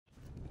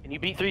You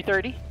beat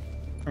 330? Come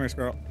here,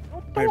 Squirrel.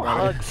 Don't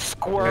hug,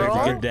 Squirrel.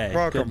 Hey, good day.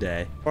 Welcome. Good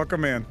day.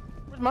 Welcome in.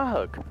 Where's my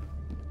hug?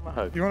 My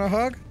hug. You want a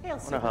hug? I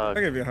want a hug.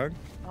 I'll give you a hug.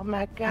 Oh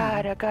my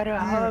God, I got a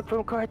hug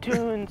from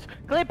CARTOONZ.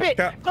 Clip it!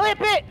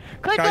 Clip it!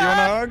 Clip Kyle, the you want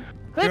a hug! hug?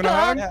 Clip You the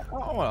want a hug? hug! Yeah,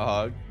 I want a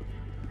hug.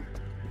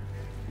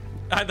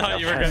 I thought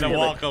you were gonna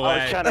walk away.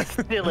 I was trying to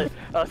steal it.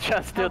 I was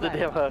trying to steal the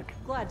damn hug.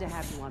 Glad to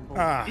have you on board.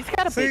 Ah, He's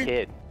got a big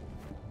head.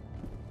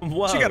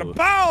 Whoa. She got a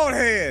bald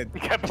head. He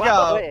got a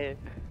bald head.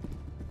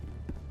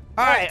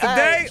 All right,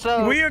 today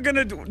so we are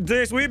gonna do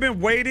this. We've been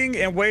waiting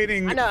and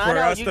waiting for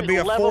us to be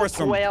a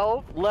foursome.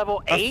 Level 12,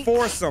 level 8. A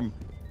foursome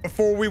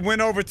before we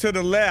went over to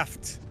the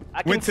left.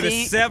 Went to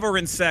the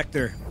Severance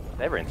sector.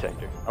 Severance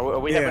sector. Are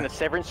we having a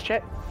severance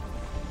check?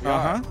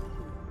 Uh-huh.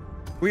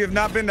 We have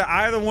not been to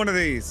either one of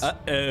these.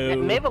 At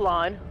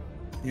Mavelon.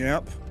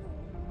 Yep.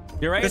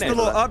 You're right. This is a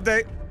little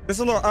update. This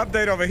is a little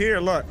update over here.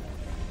 Look.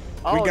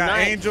 Oh, we got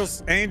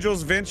nice.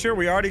 Angels Venture.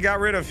 We already got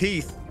rid of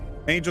Heath.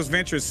 Angels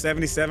Venture is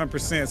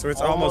 77%, so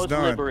it's almost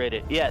done.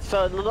 Liberated. Yeah,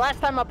 so the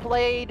last time I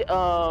played,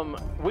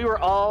 we were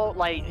all,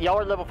 like, y'all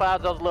were level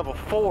 5s, I was level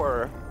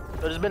 4.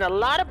 So there's been a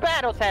lot of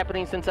battles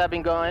happening since I've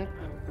been gone.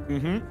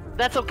 Mm-hmm.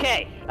 That's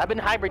okay. I've been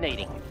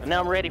hibernating, and now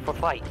I'm ready for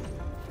fight.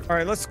 All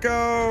right, let's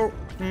go.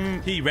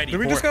 He ready Did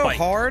we for just go fight.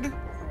 hard?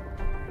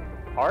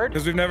 Hard?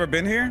 Because we've never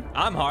been here?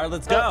 I'm hard.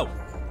 Let's go.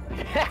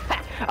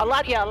 a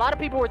lot of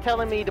people were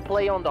telling me to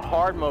play on the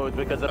hard mode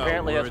because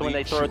apparently that's when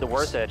they throw the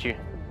worst at you.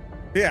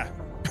 Yeah.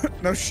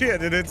 No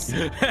shit, and it's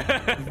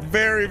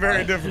very,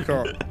 very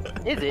difficult.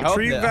 Is it?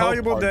 Retrieve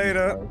valuable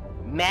data.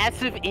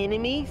 Massive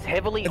enemies,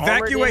 heavily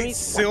Evacuate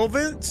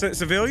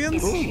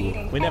civilians?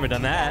 Ooh, we never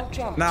done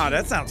that. Nah,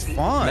 that sounds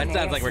fun. That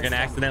sounds like we're gonna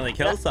accidentally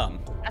kill some.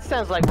 That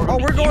sounds like we're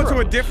we're going to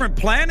a different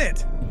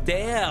planet.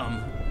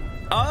 Damn.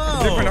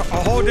 Oh. A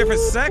whole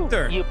different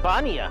sector.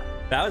 Eubania.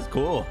 That was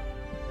cool.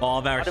 All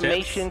of our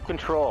Automation ships.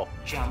 control.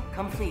 Jump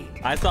complete.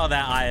 I saw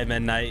that eye at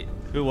midnight.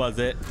 Who was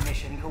it?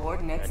 Mission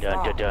coordinates.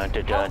 Dun, dun, dun,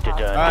 dun, dun,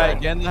 dun, All right,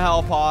 get in the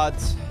hell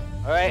pods.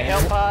 All right,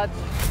 hell pods.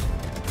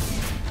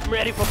 I'm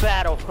ready for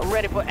battle. I'm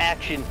ready for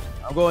action.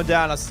 I'm going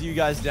down. I'll see you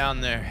guys down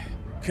there.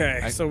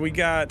 Okay, so we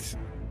got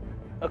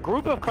a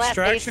group of Class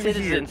A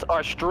citizens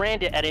are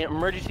stranded at an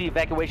emergency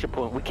evacuation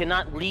point. We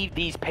cannot leave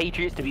these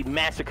patriots to be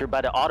massacred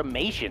by the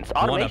automations.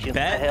 Automations? What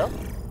the hell?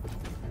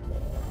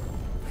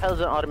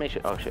 How's an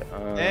automation? Oh shit.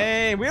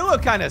 Dang, we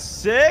look kind of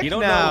sick you don't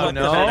now.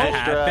 know what's gonna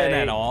happen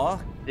at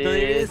all.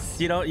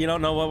 This. You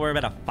don't know what we're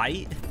about to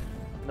fight.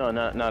 No,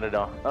 not at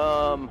all.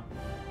 All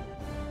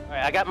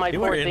right, I got my 4 You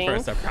were in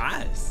things. for a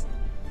surprise.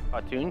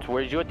 CARTOONZ,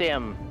 where's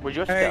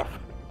your stuff?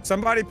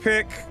 Somebody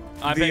pick.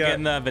 I'm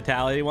picking the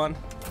Vitality one.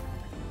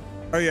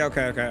 Oh yeah,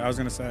 okay. I was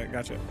gonna say,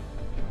 gotcha.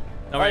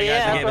 All right,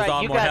 guys, gave us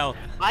all more health.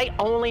 I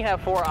only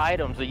have 4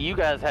 items, so you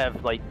guys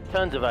have like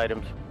tons of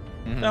items.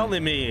 Only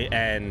me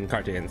and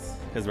CARTOONZ,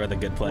 because we're the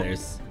good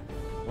players.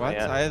 What?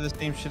 Yeah. I have the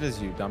same shit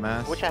as you,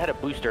 dumbass. Wish I had a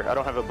booster. I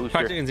don't have a booster.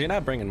 CARTOONZ, you're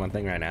not bringing one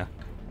thing right now.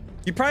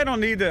 You probably don't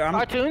need the.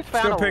 CARTOONZ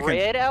found a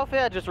red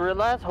outfit. I just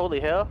realized. Holy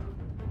hell.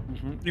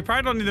 You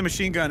probably don't need the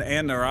machine gun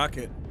and the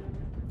rocket.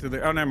 Oh,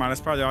 never mind.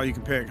 That's probably all you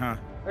can pick, huh?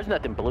 There's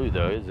nothing blue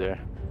though, is there?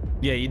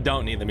 Yeah, you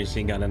don't need the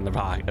machine gun and the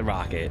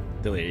rocket,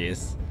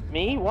 Delirious.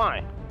 Me?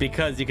 Why?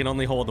 Because you can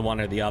only hold one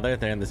or the other.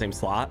 They're in the same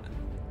slot.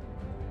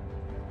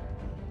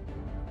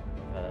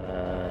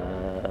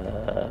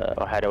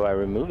 How do I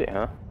remove it,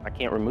 huh? I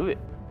can't remove it.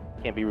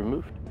 Can't be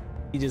removed.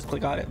 You just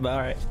click on it, but all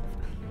right.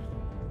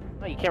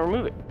 No, you can't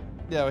remove it.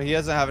 Yeah, well, he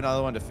doesn't have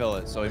another one to fill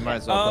it, so he might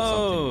as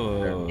well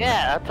put something.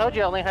 Yeah, I told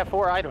you I only have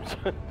 4 items.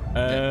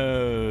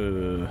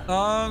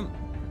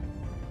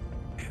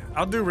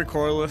 I'll do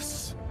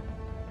recoilless.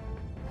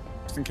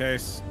 Just in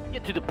case.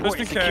 Get to the port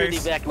and security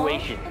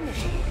evacuation.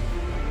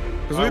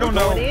 Because we don't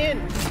know.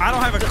 I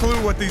don't have a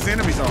clue what these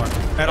enemies are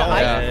at all.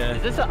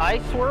 Is this an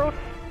ice world?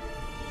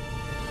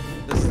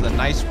 This is the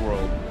nice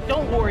world.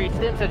 Don't worry,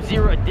 Stims have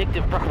 0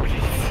 addictive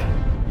properties.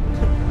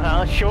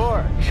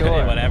 Sure.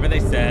 Whatever they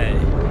say.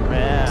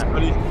 Yeah.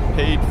 Somebody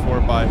paid for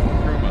by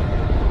Kruma.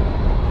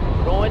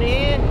 Going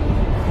in.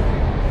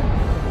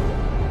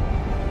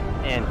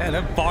 And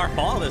they're far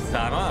fall this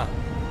time, huh?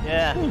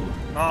 Yeah.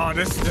 Oh,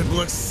 this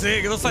looks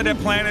sick. It looks like that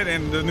planet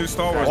in the new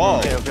Star Wars. Whoa.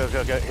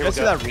 Okay. Here we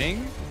see that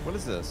ring? What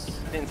is this?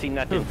 Didn't see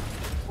nothing.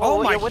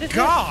 Oh my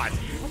God!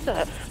 What the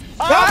heck?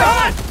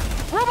 Oh,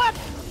 Robot!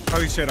 Oh,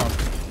 you shit on.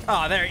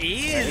 Oh, they're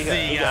easy,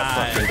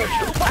 guys.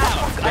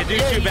 They do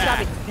shoot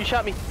back. You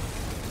shot me.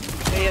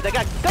 Yeah, they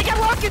got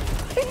rockets.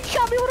 He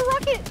shot me with a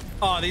rocket.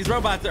 Oh, these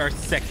robots are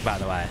sick, by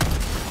the way.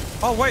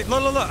 Oh wait,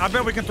 look! I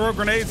bet we can throw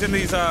grenades in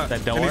these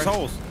in these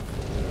holes.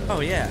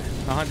 Oh yeah,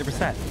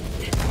 100%.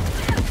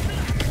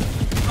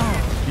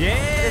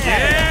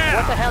 Yeah!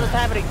 What the hell is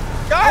happening?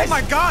 Guys! Oh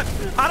my God!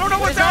 I don't know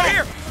what's out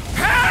here!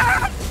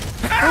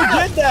 Who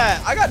did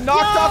that? I got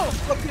knocked off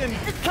the fucking...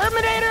 It's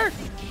Terminator!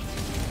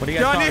 What do you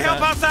guys I need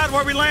help outside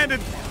where we landed.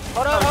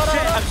 Hold on.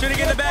 I'm shooting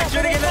in the back,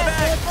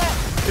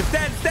 It's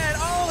dead.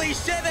 Holy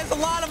shit, there's a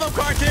lot of them,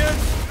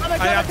 CARTOONZ.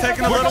 I'm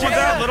taking the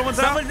little ones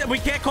out. We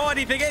can't call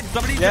anything in.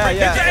 Somebody needs to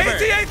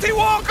break AT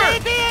Walker!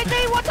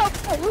 AT, what the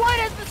What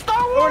is the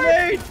Star Wars?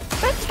 Grenade!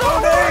 It's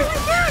Star Wars!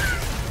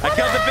 I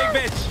killed the big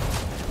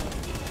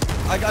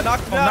bitch. I got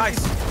knocked him Oh, out.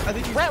 nice. I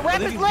think he's,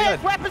 Wrap his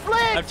leg! Wrap his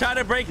leg! I'm trying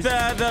to break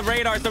the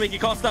radar so we can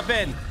call stuff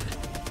in.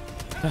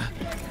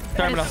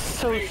 Terminal.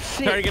 So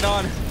sick. Turning it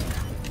on.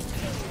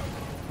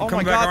 Oh Come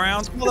my back god,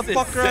 around. this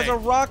motherfucker has a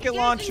rocket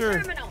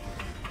launcher.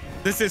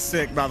 This is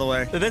sick, by the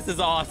way. This is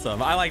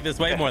awesome. I like this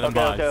way more than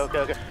bugs.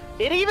 Okay.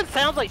 It even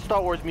sounds like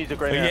Star Wars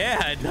music right now.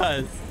 Yeah, it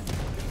does.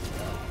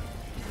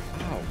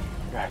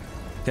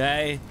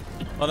 Okay.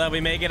 Well, then we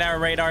may get our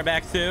radar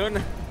back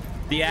soon.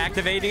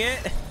 Deactivating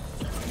it.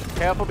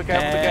 Careful, be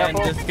careful, And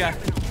be careful. just got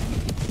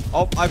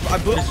Oh, I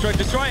blew.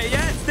 destroy it.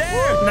 Yes,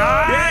 there.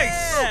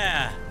 Nice!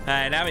 Yeah. All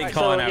right, now we can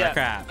call in our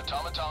crap.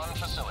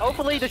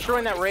 Hopefully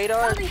destroying that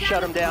radar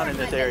shut him down in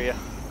this area.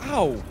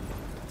 Ow.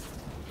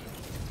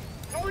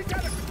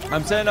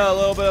 I'm sending a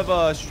little bit of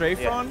a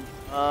strafe run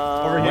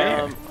over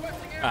here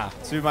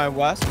to my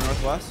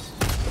northwest.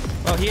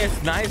 Oh, he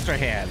has knives for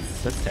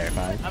hands. That's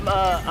terrifying.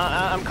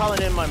 I'm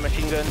calling in my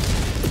machine gun.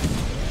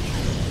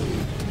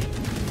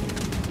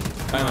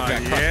 I almost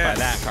got crushed by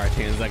that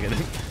cartoons. Look at it.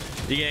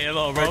 You get a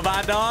little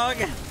robot dog?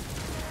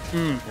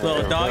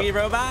 Little doggy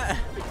robot?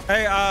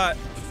 Hey,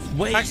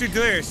 Wait. actually,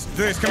 Delirious,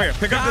 come here.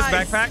 Pick up this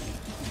backpack.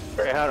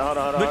 Wait, hold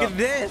on. Look at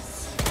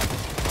this.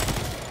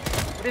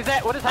 What is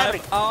that? What is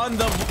happening? I'm on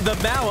the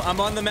mount. I'm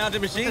on the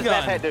mounted machine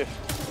gun. What does that do?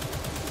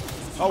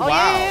 Oh,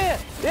 wow.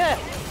 Yeah.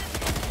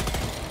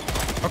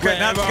 Okay,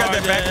 now that you got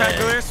that Where are backpack, they?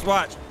 Delirious,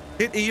 watch.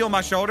 Hit E on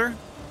my shoulder.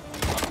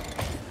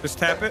 Just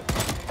tap it.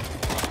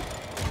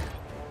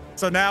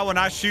 So now when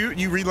I shoot,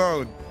 you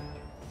reload.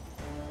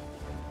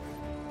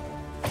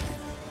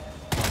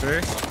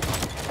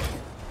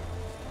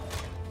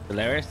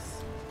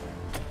 Delirious.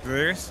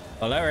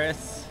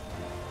 Delirious.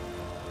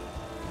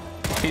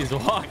 He's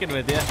walking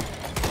with you.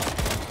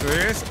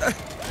 Delirious.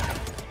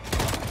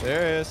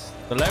 Delirious.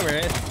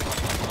 Delirious.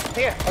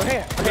 Here.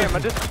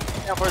 I'm just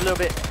down for a little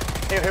bit.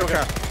 Here we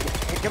go.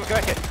 Come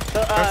back here.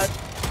 So,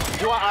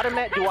 do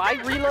I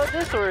reload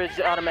this or is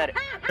it automatic?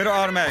 It'll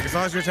automatic. As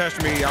long as you're attached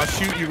to me, I'll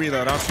shoot you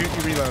reload. Look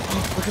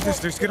at this.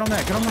 There's get on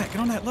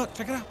that. Look,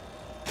 check it out.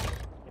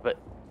 But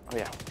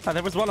yeah. Oh,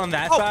 there was one on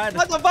that Oh, side.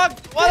 what the fuck?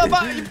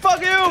 You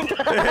fuck you!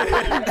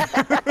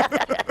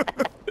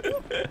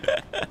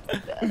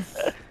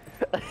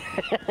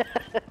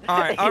 All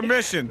right, our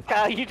mission.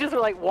 Kyle, you just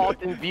like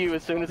walked in view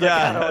as soon as I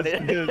got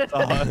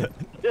on it.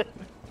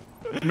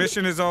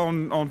 Mission is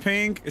on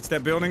ping. It's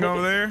that building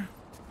over there.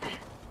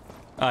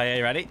 Oh yeah,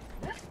 you ready?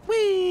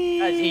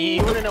 Guys,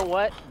 you wanna know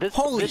what? This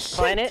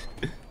planet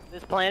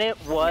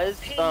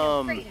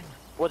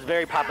was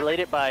very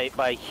populated by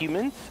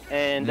humans,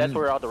 and that's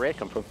where all the red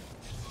come from.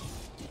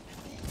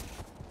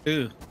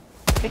 Ew.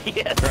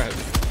 Yes. Gross.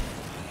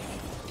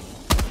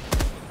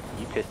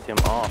 You pissed him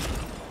off.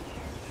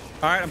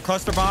 All right, I'm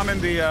cluster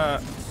bombing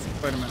the.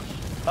 Wait a minute.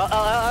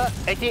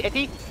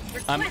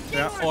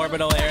 AT.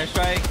 Orbital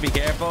airstrike. Be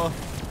careful.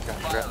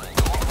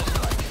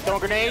 Throwing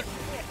grenade.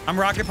 I'm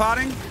rocket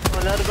potting.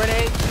 Another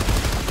grenade.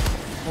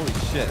 Holy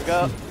shit.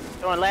 Go.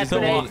 Throwing last These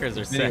grenade. walkers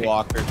are Mini sick.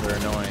 walkers are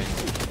annoying.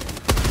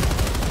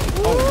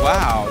 Oh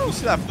wow! You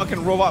see that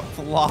fucking robot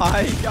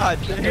fly? God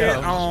Get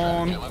damn.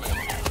 on.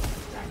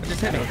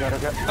 Just hit me.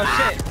 Oh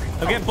shit!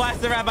 I'm getting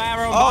blasted around by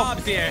our own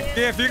mobs here.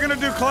 Yeah, if you're gonna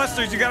do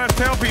clusters, you gotta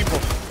tell people.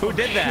 Who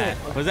did that?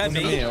 Was that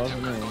me? It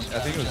wasn't me. I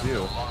think it was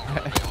you.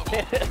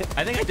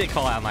 I think I did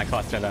call out my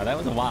cluster though. That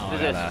was a while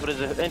ago. What is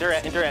this?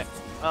 Interact.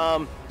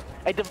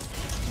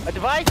 A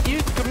device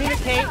used to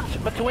communicate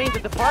between the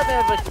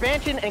Department of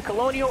Expansion and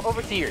Colonial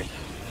Overseers.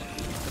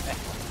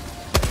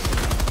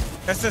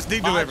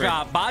 SSD delivery.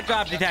 Bot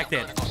drop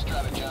detected.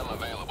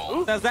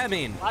 What does that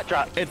mean? Bot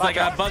drop. It's like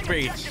a bug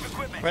breach.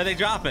 Where are they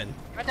dropping?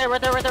 Right there.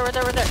 I'm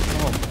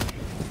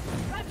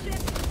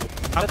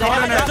They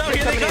calling have it.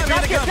 Here they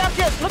come. Drop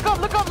ships. Look up.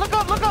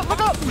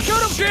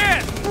 Shoot him.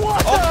 Shit!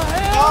 What Oh the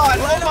hell? god!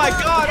 Oh my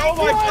god! Oh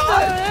my What the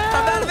god! hell?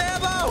 I'm out of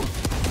ammo!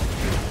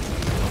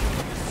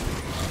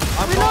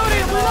 I'm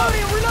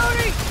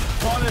Reloading.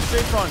 calling it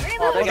safe run.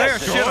 Oh, they they're got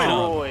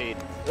destroyed.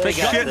 They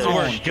got shit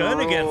work good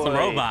against the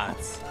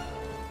robots.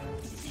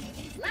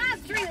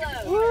 Last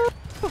reload.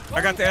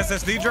 I got the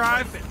SSD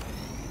drive.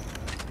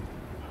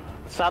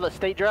 Solid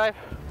state drive.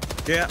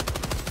 Yeah. I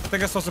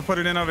think I'm supposed to put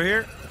it in over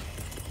here.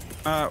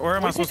 Where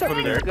am I supposed to put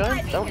it in?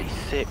 Gun? Don't be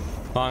sick.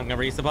 Long a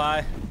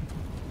resupply.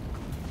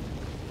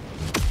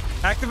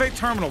 Activate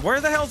terminal. Where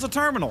the hell's the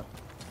terminal?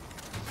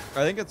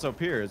 I think it's up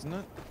here, isn't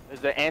it? There's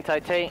the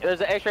anti-tank.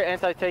 There's an extra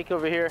anti-tank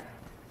over here.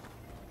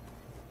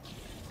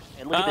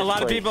 And look at A this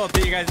lot of place. people to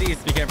you guys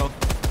east. Be careful.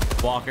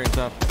 Walker and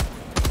stuff.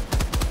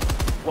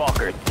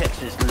 Walker,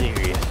 Texas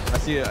Delirious. I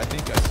see it. I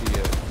think I see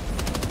it.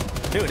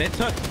 Dude, it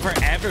took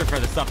forever for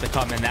the stuff to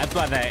come in. That's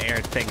why that air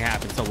thing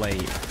happened so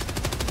late.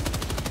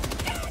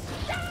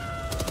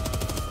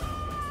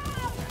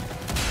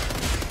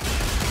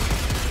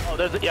 Oh,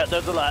 there's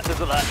a lot. There's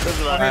the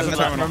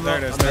terminal. There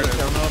it is.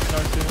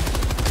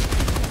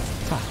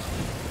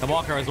 The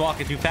walker was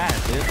walking too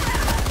fast, dude.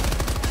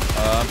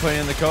 I'm putting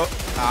in the coat.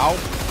 Ow.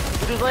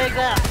 Put his legs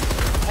out.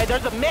 Hey,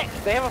 there's a mix.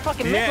 They have a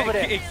fucking mix over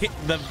there.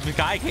 The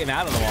guy came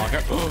out of the walker.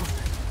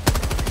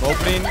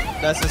 Opening the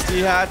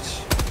SSD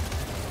hatch.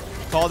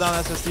 Call down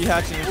the SSD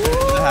hatch and you're shooting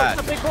into the hatch.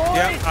 Big boy.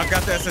 Yep, I've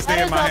got the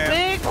SSD in my hand.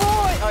 Big boy.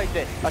 Oh, he's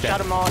dead. I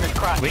shot him all in his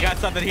crotch. We got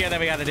something here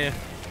that we got to do.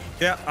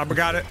 Yeah, I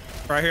got it.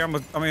 Right here. I'm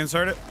gonna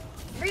insert it.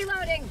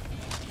 Reloading.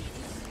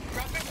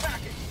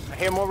 I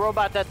hear more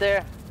robots out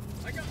there.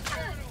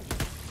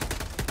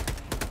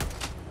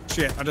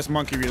 Shit, I just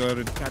monkey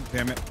reloaded. God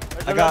damn it.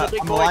 I'm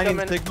aligning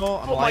the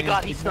signal. Oh my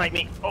god, he sniped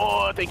me.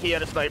 Oh, I think he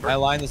had a sniper. I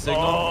aligned the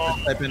signal. Oh,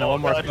 Type in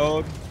one more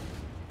code.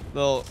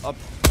 Little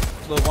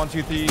 1,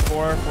 2, 3,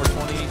 4,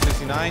 420,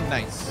 69.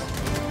 Nice.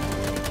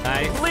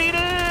 Nice. Lead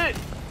it.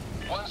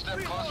 One step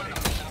closer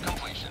to mission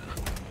completion.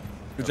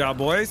 Good job,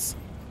 boys.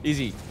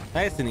 Easy.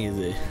 Nice and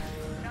easy.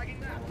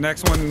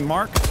 Next one,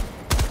 Mark.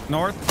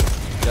 North.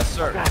 Yes,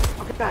 sir.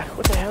 Oh god,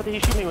 what the hell did you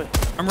shoot me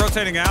with? I'm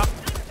rotating out.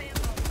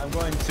 I'm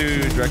going to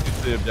direct you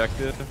to the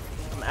objective.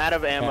 I'm out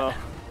of ammo.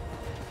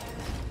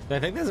 I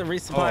think there's a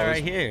resupply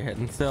right here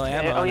and still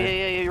ammo. Oh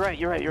yeah, you're right.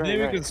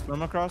 Maybe we can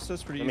swim across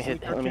this pretty easily.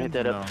 Let me hit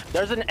that up.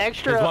 There's an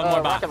extra There's one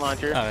more rocket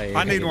launcher. Oh, yeah,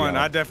 I need one.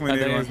 I definitely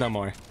need one. There's no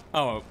more.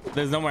 Oh,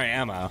 there's no more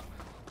ammo.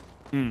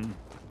 Kyle,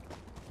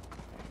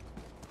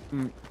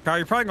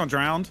 you're probably gonna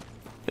drown.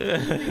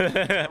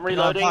 I'm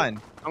reloading.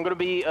 Fine. I'm gonna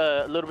be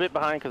a little bit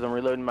behind because I'm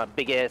reloading my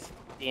big ass.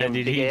 Did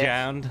he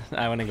drowned?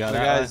 I want to go So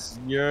that guys,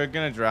 you're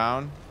gonna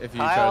drown if you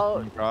try to Kyle,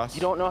 swim across.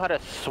 you don't know how to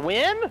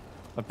swim?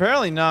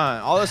 Apparently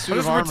not. All this I suit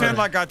just of armor. pretend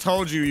like I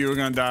told you you were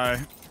gonna die,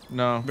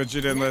 No. but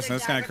you didn't listen.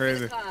 It's kind of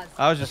crazy.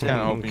 I was just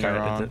kind of hoping you're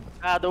wrong.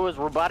 There was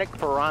robotic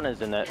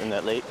piranhas in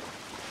that lake.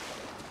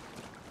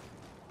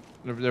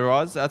 There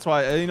was. That's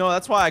why.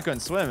 That's why I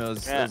couldn't swim. It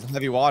was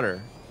heavy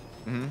water.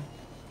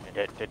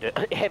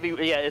 Heavy,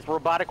 yeah, it's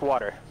robotic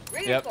water.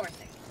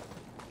 Reinforcing.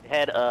 It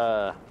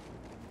had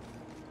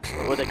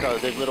what they call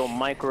it? These little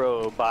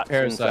micro bots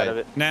inside of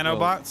it.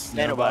 Nanobots.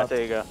 Nanobots.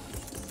 There you go.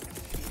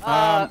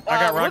 I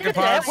got rocket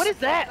pods. What is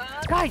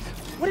that? Guys,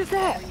 what is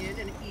that?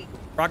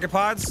 Rocket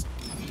pods.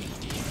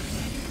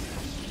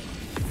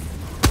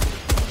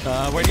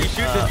 where do you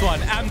shoot this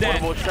one? I'm dead.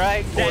 Portable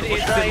strike. Dead Portable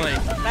instantly.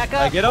 strike. Back Did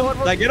up. I get him?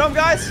 Did I get him,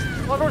 guys?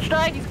 Portable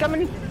strike. He's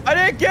coming. I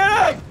didn't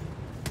get him.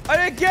 I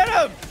didn't get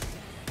him.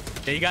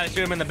 Yeah, you gotta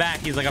shoot him in the back.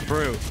 He's like a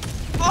brute.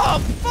 Oh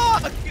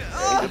fuck!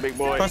 He's a big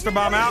boy. Cluster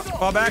bomb out.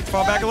 Fall back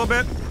a little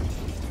bit.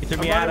 He took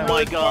me out of Oh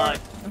my god.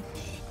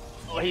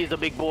 Oh, he's a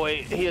big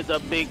boy. He is a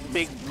big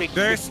boy.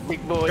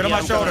 Get on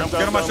my shoulder.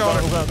 Get on my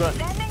shoulder.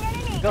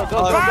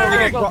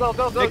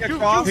 Go. Take a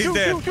cross. He's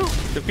dead.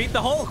 Defeat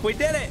the Hulk. We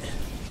did it.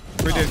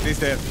 We did. He's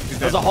dead.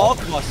 He's It was dead. a Hulk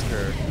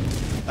cluster.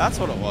 That's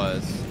what it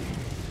was.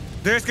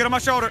 Darius, get on my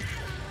shoulder.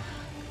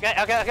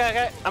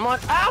 Okay. I'm on.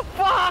 Oh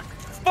fuck!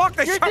 Fuck,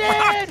 they You're shot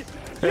dead!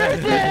 You're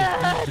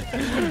dead!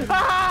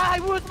 Ah,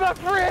 he was my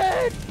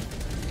friend!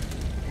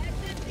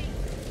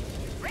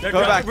 They're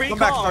Go back. Recall. Come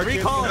back. Start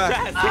Recall. Come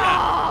back. Fast.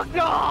 Yeah. Oh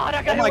god,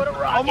 I got hit with a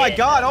rocket! Oh my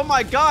god. Oh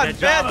my god.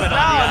 Good Man's job, down.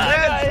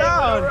 Ananya. Man's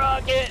down.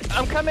 Rocket.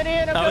 I'm coming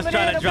in. I was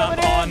trying to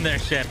drop on their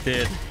ship,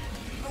 dude.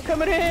 I'm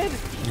coming in.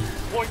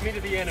 Point me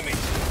to the enemy.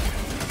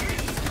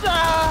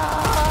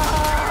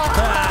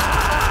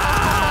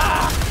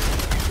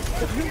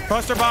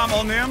 Cluster bomb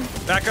on them.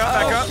 Back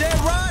up. Shit,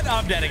 run!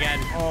 I'm dead again.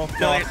 Oh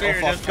Delirious, fuck. we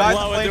were just Guys,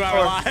 blowing through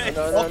our lives.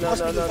 Hulk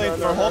cluster's a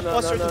flamethrower. Hulk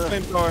cluster's a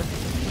flamethrower.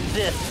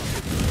 This.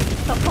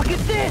 The fuck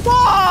is this?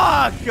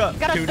 Fuck! Got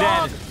a Two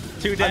dog. dead.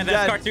 Two dead.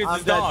 That's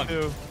Cartoonz' dog.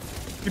 Too.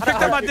 You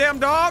picked up my damn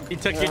dog? He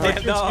took your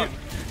damn dog.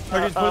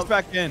 Cartoonz, push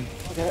back in.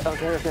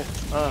 Okay.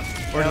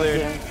 We're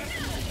cleared.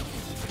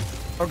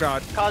 Oh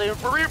god. Call in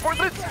for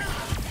reinforcements.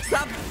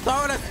 Stop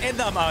throwing us in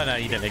them. Oh no,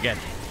 you did it again.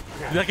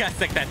 Look how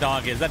sick that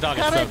dog is. That dog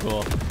is so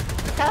cool.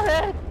 Come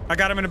in. I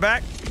got him in the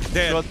back.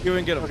 Dead. So let's go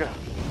and get him. Okay.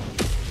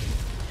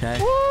 Okay.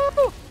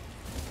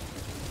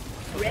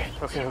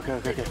 Okay.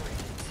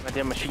 My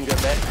damn machine gun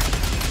back.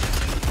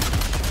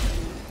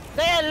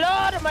 Say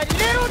hello to my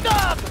little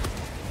dog.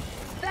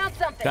 Found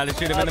something. Gotta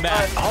shoot him in the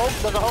back. Hulk,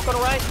 there's a Hulk on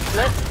the right.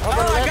 Left. Hulk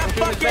on the Oh, I left. got I'm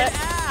shooting his fucking back.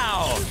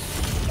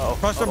 ow!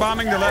 Cluster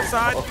bombing the left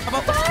side.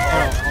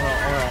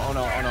 Oh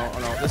no.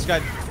 This guy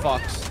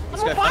fucks.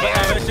 This guy fire.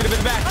 I'm gonna shoot him in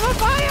the back. I'm on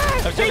fire! I'm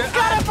He's shooting-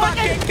 got a I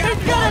fucking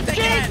fucking got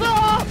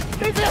chainsaw!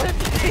 He's got a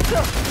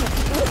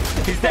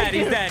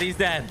chainsaw! He's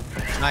dead.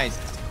 Nice.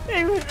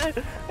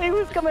 He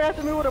was coming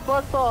after me with a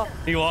buzzsaw.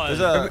 He was.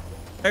 There's a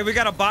Hey, we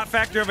got a bot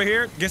factory over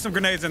here. Get some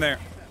grenades in there.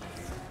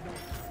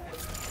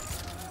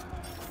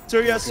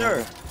 sir, yes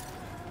sir.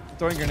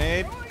 Throwing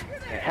grenade.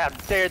 How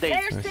dare they?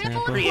 Air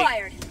sample Create.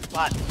 acquired.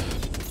 Bot.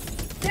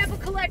 Sample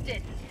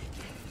collected.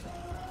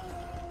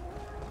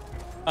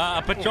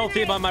 A patrol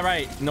team on my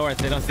right, north.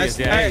 They don't see us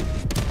yet. Hey,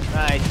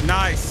 Nice.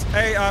 nice.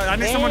 Hey, I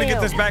need someone to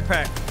get this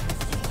backpack.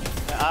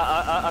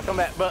 I'll come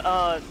back.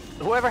 But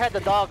whoever had the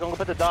dog, I'm gonna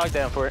put the dog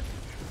down for it.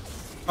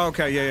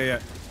 Okay, yeah.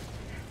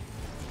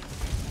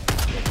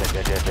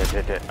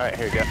 All right,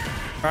 here you go.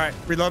 All right,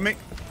 reload me.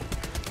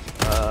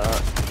 Oh.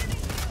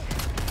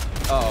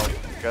 Oh,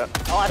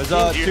 There's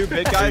two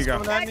big There guys you go.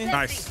 coming at me.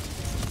 Nice.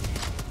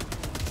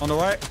 On the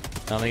way.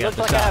 I only got Looks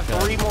the like I have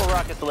shotgun. 3 more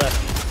rockets left.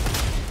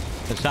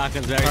 The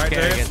shotgun's very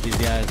scary against these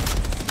guys.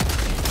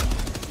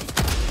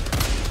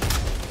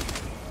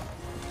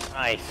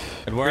 Nice.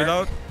 Good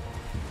work.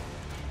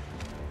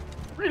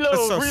 Reload.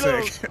 That's so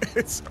sick.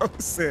 It's so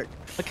sick.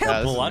 Look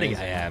how bloody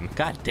I am.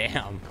 God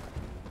damn.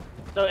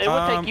 So it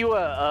would take you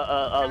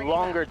a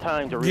longer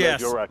time to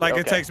reload your rocket. Like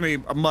it takes me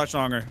much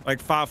longer, like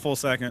 5 full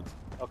seconds.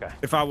 Okay.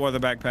 If I wore the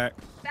backpack.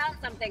 Found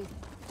something.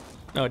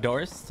 No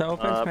doors to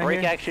open.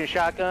 Break action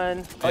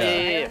shotgun. Oh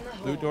yeah.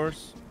 Loot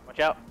doors. Watch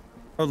out.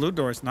 Oh, loot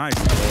doors, nice.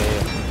 I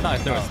thought I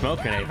threw a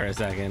smoke grenade for a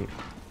second.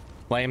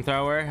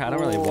 Flamethrower. I don't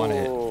really want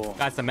it.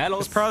 Got some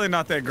metals. It's probably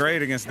not that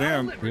great against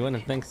them. You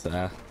wouldn't think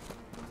so.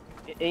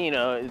 You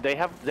know, they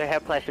have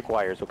plastic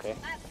wires. Okay.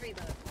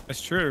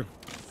 That's true.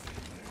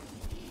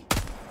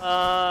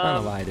 I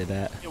don't know why I did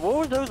that. What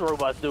were those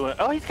robots doing?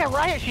 Oh, he's got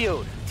riot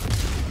shield.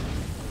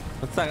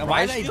 What's like,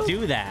 why did I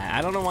do that?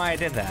 I don't know why I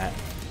did that.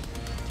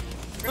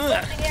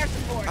 Air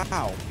support.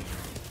 Ow.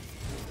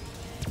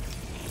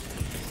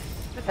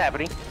 What's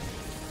happening?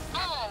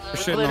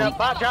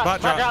 Bot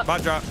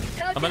drop.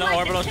 I'm gonna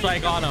orbital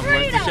strike on him.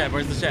 Where's the ship?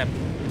 Where's the ship?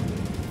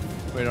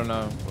 We don't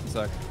know. 1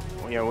 sec.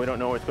 Yeah, we don't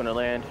know where it's gonna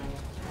land.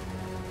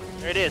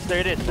 There it is.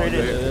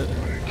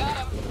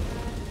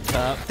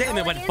 Damn,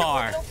 it went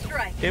far.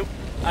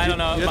 I don't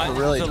know. You have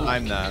to really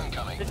time that.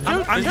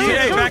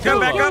 Hey, back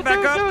up.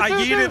 I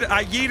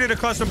yeeted a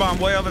cluster bomb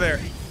way over there.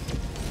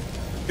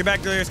 Get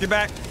back, Delirious. Get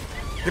back.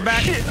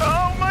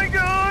 Oh my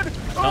god.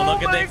 Oh,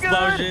 look at the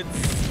explosions.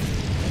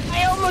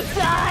 I almost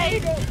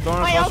died.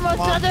 I almost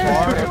died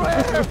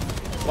everywhere.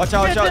 Watch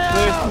out,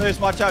 Delirious,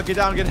 watch out. Get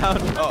down. I'm down.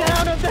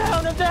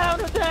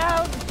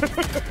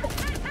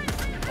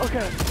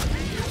 Okay.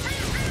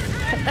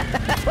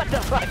 What the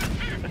fuck?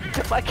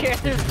 My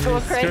character's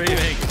going crazy.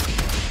 Screaming.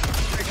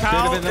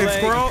 Kyle and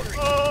Squirrel,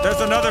 there's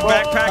another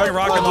backpack and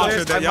rocket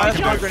launcher that y'all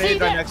can grenade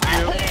right next to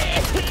you.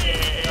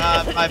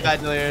 My bad,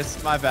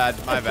 Delirious. My bad.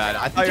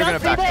 I thought you were gonna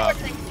back up.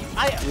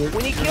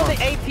 When you kill the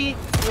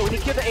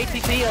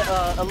ATC,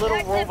 a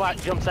little robot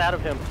jumps out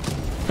of him.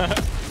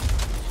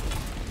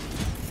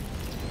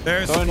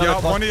 There's one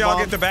of y'all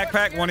get the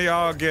backpack, one of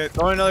y'all get.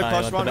 Throw another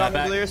cluster bomb down,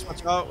 Delirious.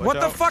 Watch out. What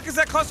the fuck is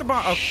that cluster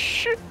bomb? Oh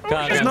shit!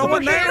 There's no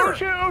one there.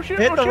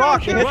 Hit the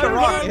rock. Hit the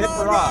rock.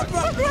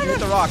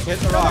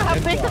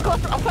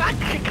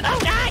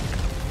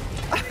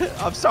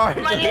 I'm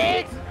sorry. My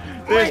legs.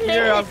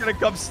 Here, I'm gonna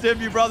come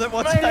stim you, brother.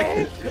 1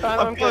 second.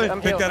 I'm good.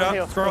 Pick that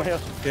up, Squirrel.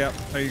 Yeah,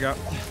 there you go.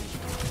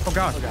 Oh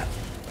god.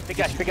 Big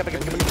guy, pick up.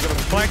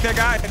 Flank that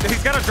guy.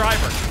 He's got a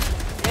driver.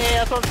 Yeah,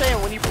 that's what I'm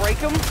saying. When you break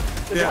him,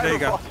 yeah, there you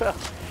go.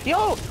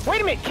 Yo,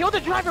 wait a minute. Kill the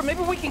driver.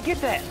 Maybe we can get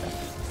that.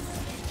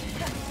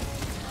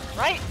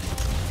 Right?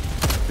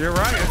 You're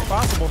right. It's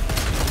possible.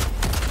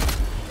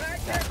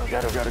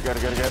 Got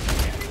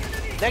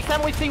it. Next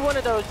time we see one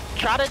of those,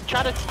 try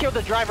to kill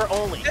the driver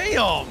only.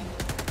 Damn.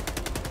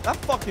 That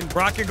fucking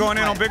rocket going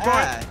in on Big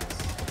Boy.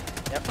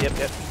 Yep.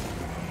 Good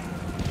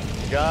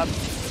job.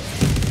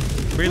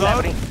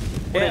 Reload.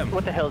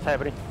 What the hell is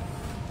happening?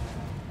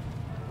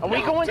 Are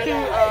we going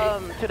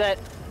to that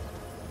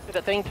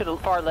thing to the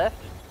far left?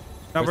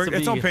 No,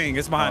 it's on ping.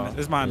 It's behind us.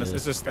 It's behind us.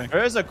 It's this thing.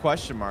 There is a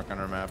question mark on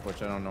our map,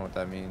 which I don't know what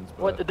that means.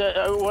 But...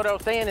 What I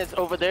was saying is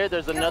over there.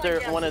 There's another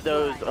one of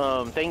those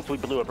things we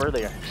blew up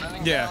earlier.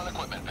 Yeah.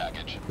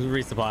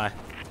 Resupply.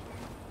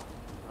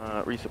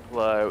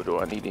 Resupply. Do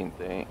I need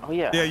anything? Oh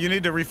yeah. Yeah, you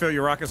need to refill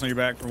your rockets on your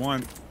back for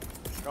one.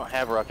 I don't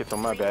have rockets on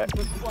my back.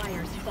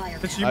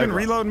 But you've been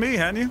reloading me,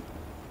 hadn't you?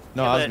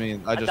 No, I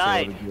just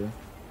reloaded you.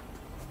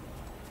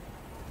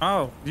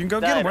 Oh, you can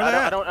go get them. Where they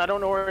at? I don't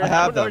know where. I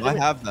have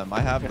them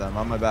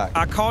on my back.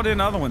 I called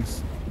in other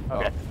ones.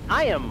 Okay.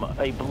 I am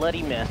a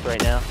bloody mess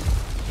right now.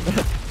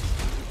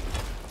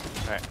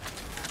 Alright.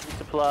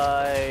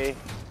 Resupply.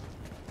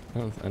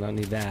 I don't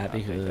need that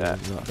because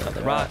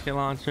the rocket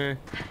launcher.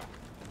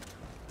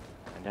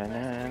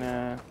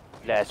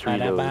 Last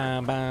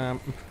reload.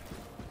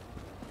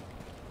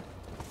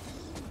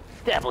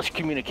 Establish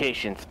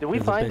communications. Did we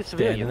find the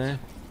civilians?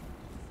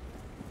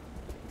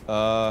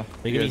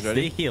 We can be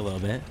sneaky a little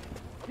bit.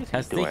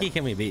 How sneaky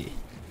can we be?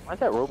 Why's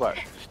that robot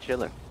just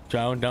chilling?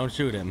 Drone, don't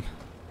shoot him.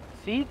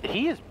 See,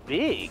 he is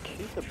big.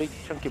 He's a big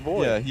chunky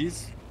boy. Yeah,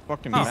 he's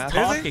fucking He's massive.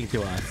 talking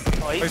to us.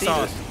 Oh, he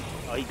saw us.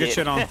 Oh, he Get did.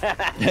 shit on.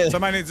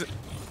 Somebody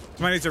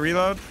needs to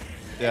reload.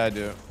 Yeah, I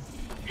do.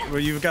 Well,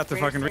 you've got the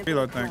fucking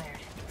reload thing.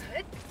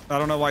 I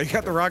don't know why you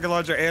got the rocket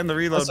launcher and the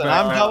reload. Listen,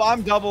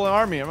 I'm double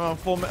army. I'm a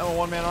full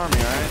one-man army,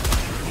 all right?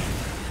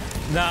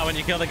 No, when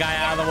you kill the guy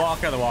out of the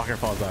walker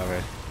falls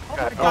over.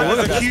 Oh,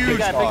 there's a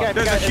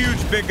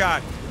huge big guy.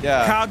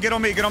 Yeah. Kyle, get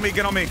on me. Okay, I'm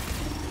coming.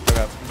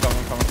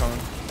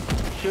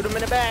 Shoot him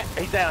in the back.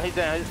 He's down. He's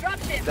down.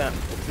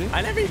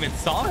 I never even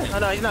saw him. Oh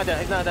no, he's not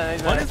down.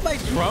 What is my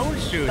drone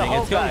shooting?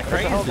 It's going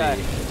crazy. Oh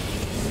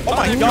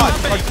my god.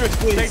 Cartoons,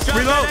 please. They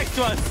jumped right next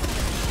to us.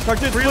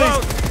 Cartoons, please.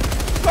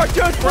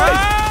 Cartoons, please.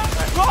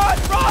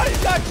 Run!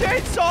 He's got a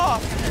chainsaw.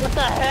 What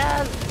the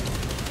hell?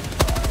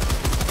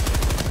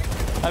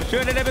 I'm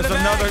shooting him in the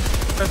back.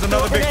 There's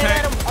another big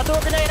tank. I'll throw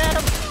a grenade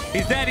at him.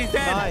 He's dead.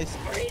 Nice.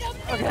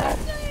 Okay.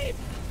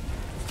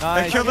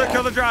 Hey, kill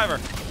the driver.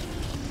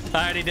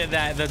 I already did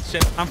that. The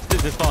ship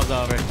just falls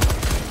over.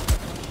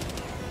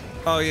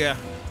 Oh, yeah.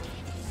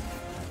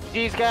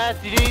 GG's, guys.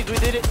 GG's, we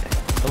did it.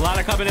 A lot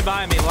of coming in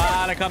behind me. A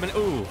lot of coming.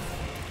 Ooh.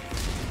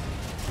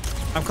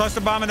 I'm cluster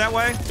bombing that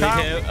way. Me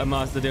too. I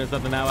must have doing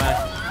something that way.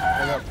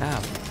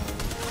 Ow.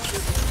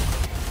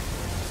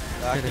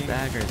 Look at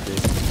dagger,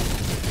 dude.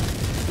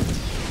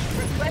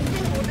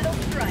 Requesting orbital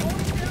strike.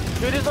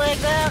 Shoot his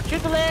legs out.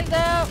 Shoot the legs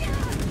out.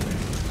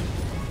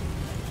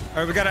 All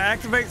right, we got to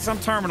activate some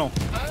terminal.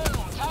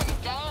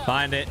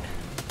 Find it.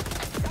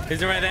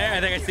 Is it right there? I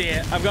think I see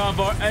it. I'm going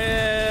for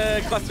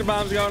cluster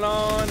bombs going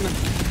on.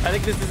 I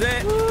think this is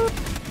it.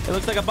 It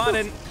looks like a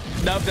button.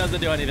 Nope,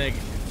 doesn't do anything.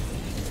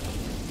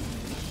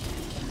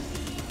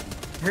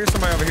 Here's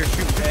somebody over here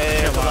shooting.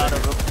 Hey, a lot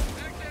of them.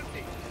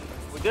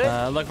 We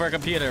good? Look for a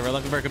computer. We're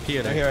looking for a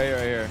computer. Right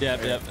here.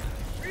 Yep.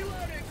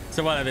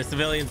 So what, are there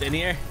civilians in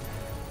here?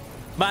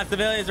 Come on,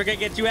 civilians, we're gonna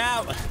get you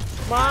out.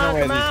 Come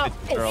on, come out.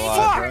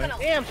 Alive, right?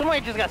 Damn,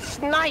 somebody just got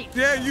sniped.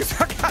 Yeah, you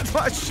got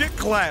my shit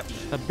clapped.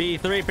 A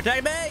B3,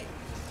 protect me.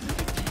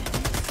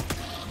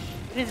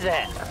 What is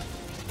that?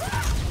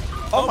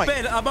 Oh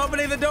Open, I'm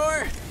opening the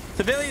door.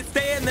 Civilians,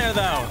 stay in there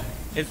though.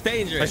 It's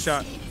dangerous. Nice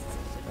shot.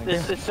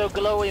 This is so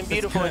glowy and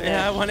beautiful. In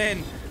Yeah, I there. want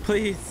in,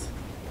 please.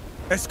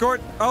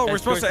 Escort. Oh, we're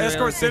supposed to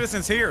escort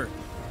citizens here.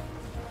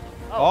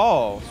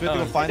 Oh, so we have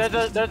to go find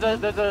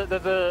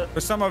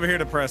There's some over here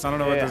to press. I don't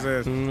know what this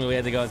is. We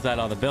had to go inside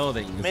all the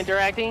buildings. I'm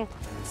interacting.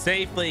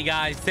 Safely,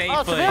 guys, safely.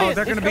 Oh,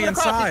 they're gonna be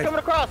inside. He's coming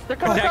across. They're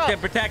coming across.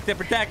 Protect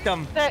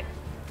them.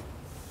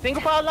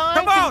 Single file line.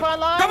 Come Single file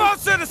line. on,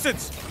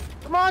 citizens.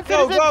 Come on,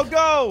 citizens.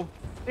 Go.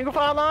 Single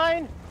file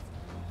line.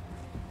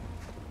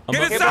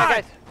 Get Here, inside.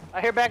 bad guys.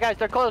 I hear bad guys.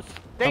 They're close.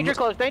 Danger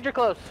close. Danger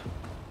close.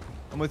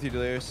 I'm with you,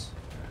 Delirious.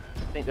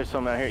 I think there's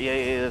some out here.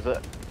 Yeah. There's a.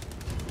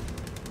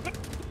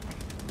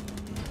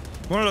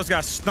 One of those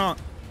guys stunk.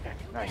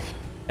 Nice.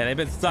 Yeah, they've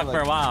been stuck for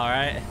a while,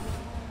 right?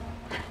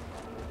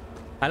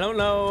 I don't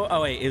know.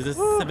 Oh wait, is this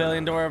a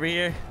civilian door over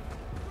here?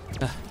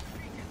 I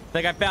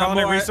think I found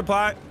Calling more. it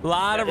resupply. A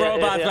lot of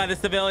robots by the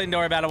civilian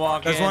door about to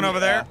walk in. There's one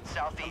over there.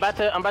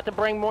 I'm about to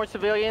bring more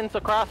civilians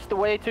across the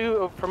way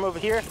too from over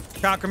here.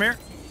 Kyle, come here.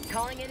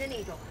 Calling in an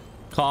eagle.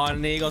 Calling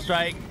an eagle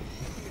strike.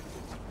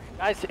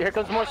 Guys, here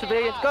comes more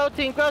civilians. Go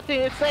team, go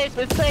team. It's safe.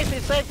 It's safe.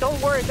 It's safe.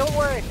 Don't worry. Don't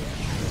worry.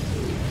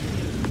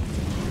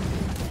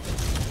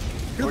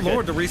 Good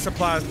lord, the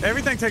resupplies.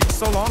 Everything takes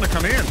so long to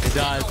come in. It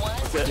does.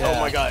 Yeah. Oh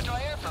my god.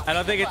 I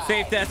don't think it's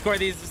safe to escort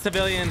these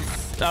civilians.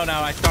 Oh no,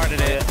 I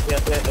started it. Yeah.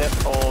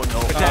 Oh no.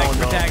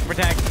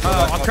 Protect.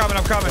 Oh, I'm coming.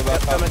 Coming. Go.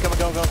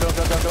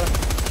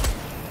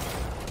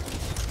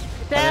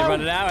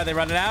 Are they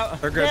running out?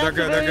 They're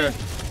good.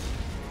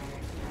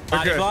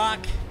 Body block.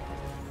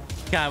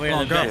 God, we're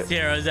the go. best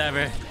heroes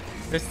ever.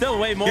 There's still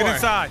way more.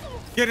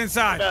 Get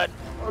inside.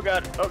 Oh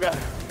god.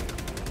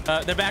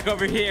 They're back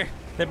over here.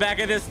 They're back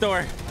at this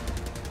door.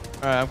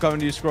 All right, I'm coming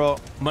to you, Squirrel.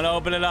 I'm gonna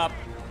open it up.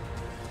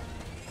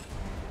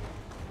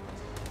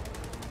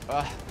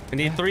 We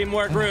need 3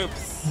 more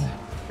groups.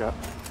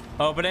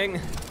 Opening.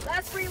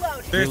 Last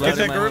reload. It's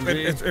a group.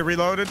 It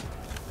reloaded.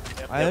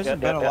 There's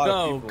been a lot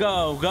of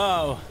people.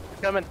 Go.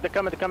 They're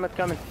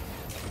coming.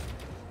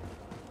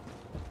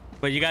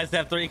 But you guys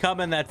have 3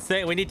 coming. That's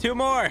it. We need 2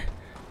 more.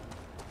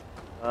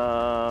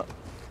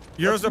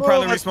 Yours will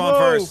probably respawn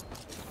first.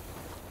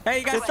 Hey,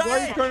 you guys stuck. why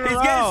are you turning He's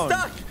around?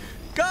 getting stuck.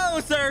 Go,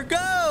 sir.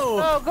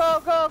 Go.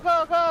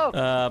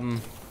 Go.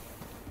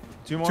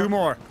 2 more. 2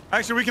 more.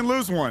 Actually, we can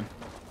lose one.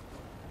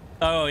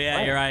 Oh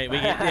yeah, you're right.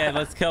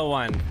 Let's kill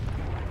one.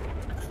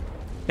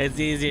 It's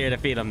easier to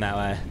feed them that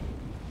way.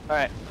 All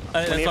right.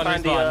 This one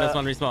respawned. This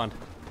one respawned.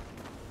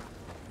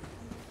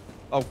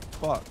 Oh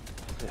fuck.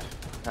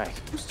 Nice.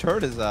 Whose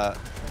turret is that?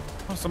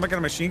 Oh, somebody got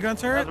a machine gun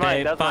turret?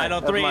 Hey,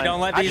 final 3.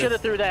 Don't let these. I should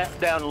have threw that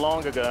down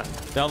long ago.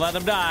 Don't let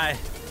them die.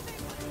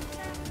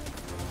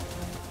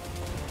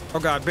 Oh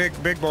god,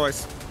 big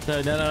boys.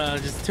 So, no.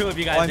 Just 2 of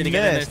you guys need to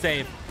get in there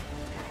safe.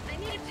 I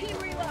need a team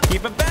reload.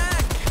 Keep it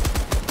back.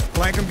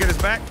 Flank him, get his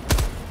back.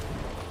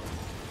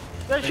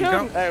 They're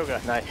shooting. There we go.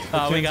 Nice.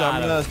 Oh, we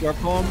got him. Start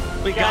pulling.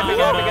 We got the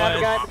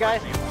guy.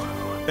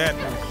 Dead.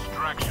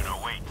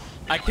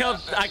 I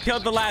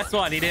killed the last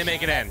one. He didn't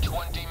make it in.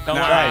 Don't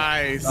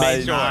Nice. worry.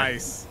 Made sure.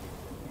 Nice.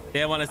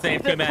 Didn't want to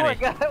save too many. What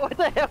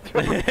the hell?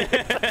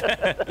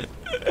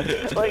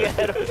 Look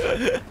at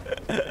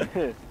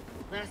him.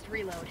 Last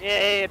reload.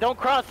 Yeah, don't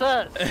cross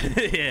us.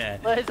 Yeah.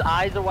 His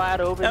eyes are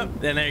wide open. Oh,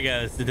 then there he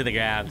goes into the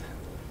ground.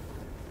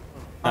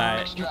 All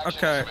right.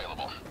 Okay.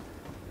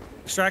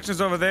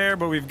 Extraction's over there,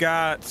 but we've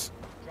got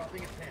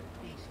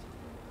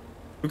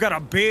a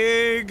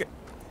big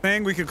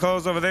thing we could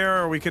close over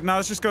there, or we could. No,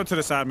 let's just go to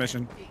the side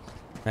mission.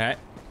 All right.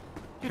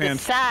 To the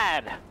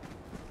side.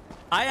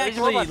 I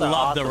actually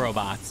love the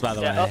robots, by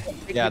the way.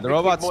 Yeah, the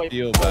robots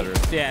feel better.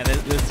 Yeah,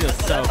 this feels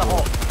so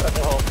cool.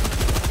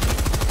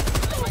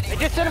 They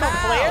just sent him a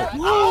flare?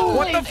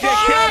 What the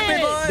fuck?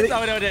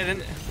 Oh, no, it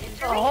didn't.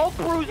 The whole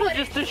cruiser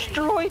just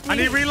destroyed me. I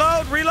need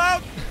reload.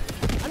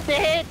 I'm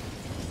dead.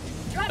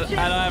 I don't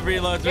have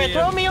reloads. Yeah,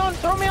 throw me on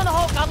the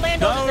Hulk. I'll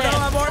land on his No, ass.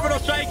 I'm orbital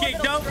striking.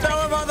 Don't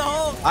throw him on the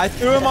Hulk. I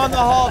threw him on the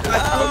Hulk.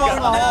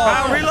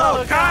 Kyle,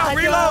 reload. Kyle,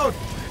 reload.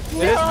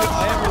 It is,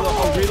 I am reload.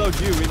 Oh, reload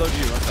you. Reload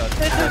you. What's that?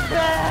 This is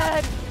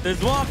bad.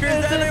 There's walkers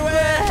This is everywhere.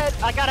 bad.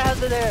 I gotta have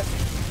to there.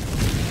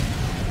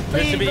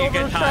 This should be a Please,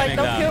 good timing,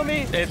 don't though. kill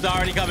me. It's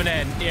already coming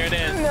in. Here it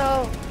is.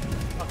 No.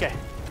 Okay.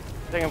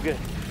 I think I'm good.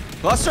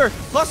 Cluster.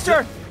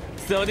 Cluster.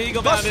 Still an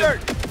eagle bound. Cluster.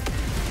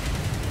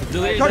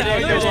 Delirious.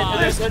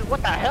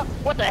 What the hell?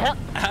 What the hell?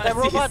 That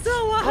robot's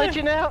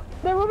glitching out.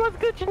 That robot's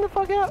glitching the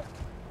fuck out.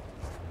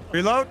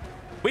 Reload.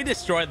 We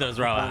destroyed those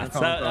robots.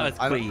 That was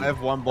clean. I have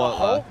one bullet left.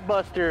 Hulk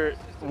Buster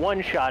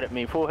one shot at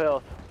me, full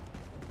health.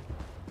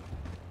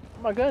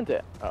 Where my gun's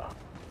at? Oh.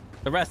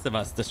 The rest of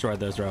us destroyed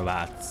those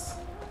robots.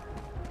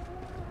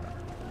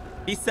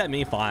 He set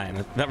me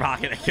flying. The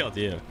rocket that killed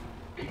you.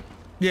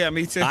 Yeah,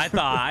 me too. I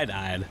thought I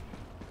died.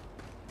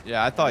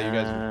 Yeah, I thought you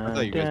guys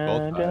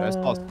both died. I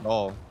saw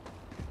Skull.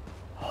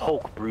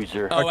 Hulk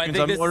Bruiser. Oh, I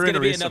think this is going to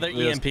be another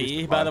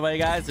resupply. EMP, by the way,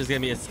 guys. There's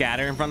going to be a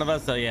scatter in front of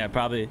us. So, yeah,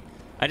 probably.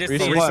 I just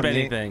didn't Resupply spend me.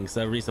 anything.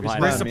 So, resupply.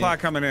 Resupply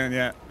coming in.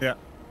 Yeah, yeah.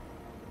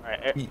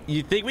 Alright,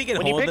 You think we can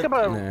when you hold pick it?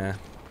 up a Nah.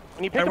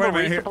 when you pick up a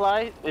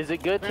resupply, is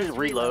it good to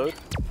reload?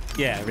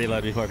 Yeah,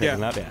 reload before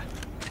picking up. Yeah.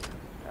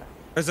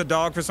 There's a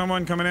dog for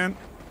someone coming in.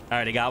 I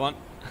already got one.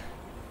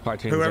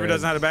 CARTOONZ. Whoever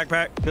doesn't have a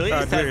backpack. Delirious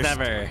has Delirious.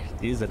 never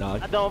used a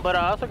dog. I don't, but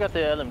I also got the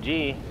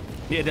LMG.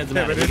 Yeah, it doesn't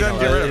Yeah, matter. but it doesn't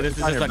get rid of it. This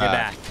is On just your on your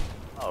back.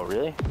 Oh,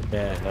 really?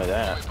 Yeah. I know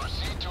that.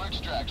 Proceed to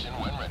extraction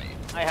when ready.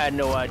 I had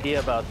no idea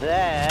about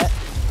that.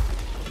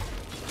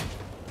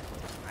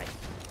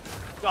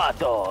 God,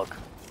 dog.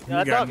 You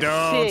got dog is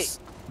dogs.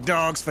 sick.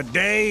 Dogs for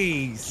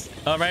days.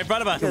 Oh, right in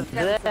front of us. Look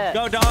at that.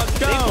 Go, dogs,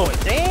 Big go. boy.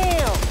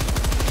 Damn.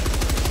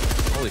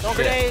 Holy Don't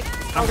shit. grenade.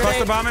 I'm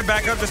cluster bombing.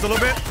 Back up just a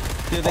little bit.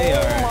 Dude, they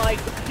Oh are. my.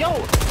 Yo,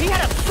 he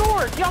had a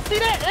sword. Y'all see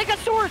that? They got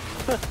swords.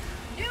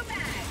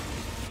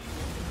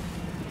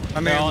 I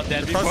mean, They're all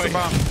dead the cluster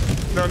before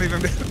bomb. Don't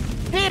even.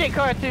 Did it,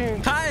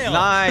 CARTOONZ? Kyle.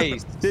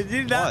 Nice. Did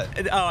you not?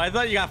 Oh, I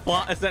thought you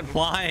got sent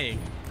flying.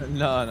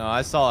 No,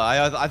 I saw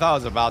it. I thought I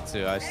was about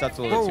to. I stepped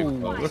a little too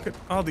close. Look at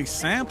all these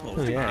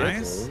samples. Yeah.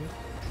 Nice.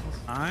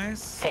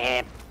 Nice.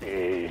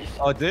 Samples.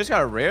 Oh, they just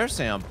got a rare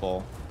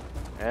sample.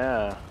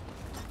 Yeah.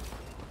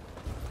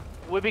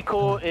 Would be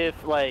cool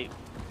if like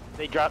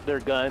they drop their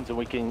guns and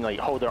we can like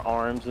hold their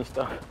arms and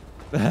stuff.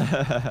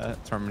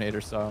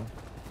 Terminator style.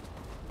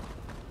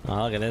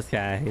 Oh, look at this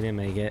guy. He didn't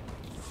make it.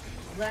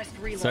 Last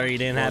reload. Sorry you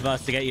didn't have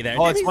us to get you there.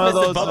 Oh, Dude, it's he's one of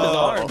listed those,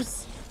 both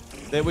his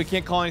arms. We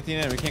can't call anything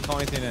in. We can't call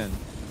anything in.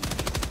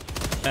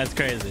 That's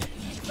crazy.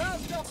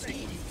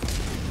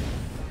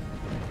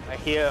 I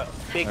hear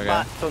big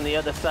bots on the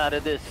other side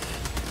of this.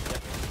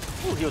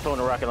 Ooh, he was throwing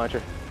a rocket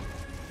launcher.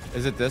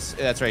 Is it this?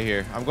 Yeah, that's right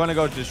here. I'm going to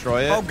go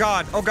destroy it. Oh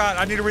God. Oh God.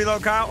 I need to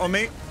reload, Kyle. On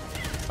me.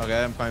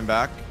 Okay, I'm coming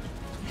back.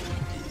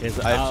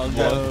 I'll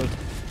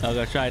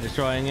go try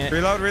destroying it.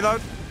 Reload.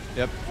 Reload.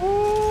 Yep.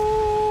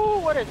 Ooh,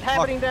 what is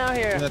happening down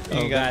here?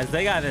 Oh, guys,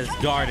 they got this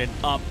guarded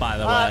up, by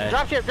the way.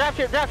 Drop ship, drop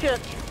ship, drop ship.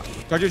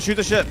 Guardian, shoot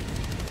the ship.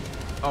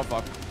 Oh,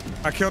 fuck.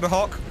 I killed a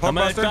Hulk. I'm Hulk gonna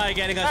buster. try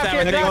getting us Drop down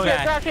ship, with drop the ship,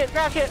 back. drop ship,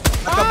 drop ship.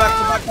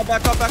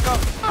 Back up.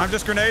 I'm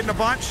just grenading a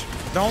bunch.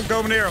 Don't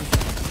go near him.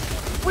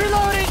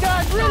 Reloading,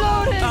 guys,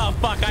 reloading. Oh,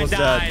 fuck, I What's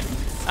died.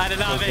 that? I did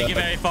not What's make it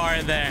that? very far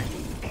in there.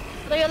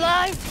 Are they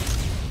alive?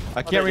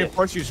 I can't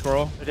reinforce you,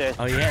 Squirrel. Okay.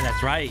 Oh, yeah,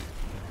 that's right.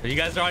 You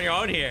guys are on your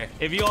own here.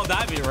 If you all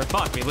die, we're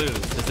fucked. We lose,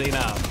 just so you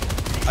know.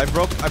 I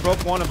broke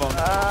one of them.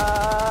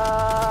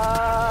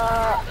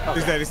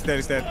 He's dead. He's dead.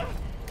 He's dead.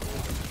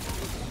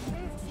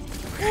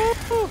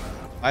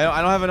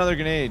 I don't have another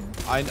grenade.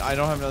 I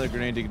don't have another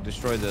grenade to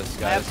destroy this,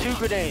 guys. I have 2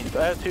 grenades.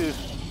 I have 2.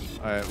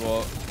 All right,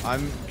 well,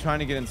 I'm trying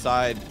to get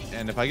inside,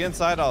 and if I get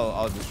inside,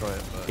 I'll destroy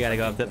it. But... You gotta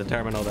go up to the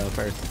terminal, though,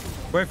 first.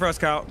 Wait for us,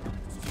 Kyle.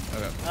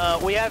 Okay.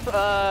 We have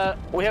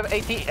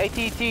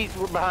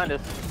ATTs behind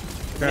us.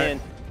 Okay.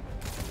 Men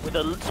with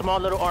a small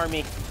little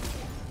army.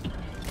 I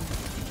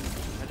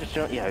just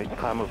don't. Yeah, you can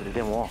climb over the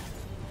damn wall.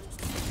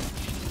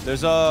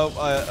 There's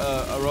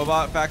a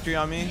robot factory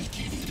on me.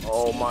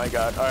 Oh my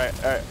God! All right.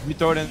 You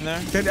throw it in there.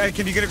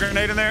 Can you get a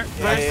grenade in there?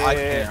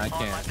 Yeah. I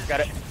can't. Got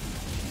it.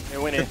 They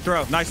went in. Good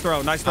throw. Nice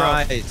throw. Nice throw.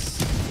 Nice.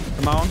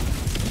 Come on.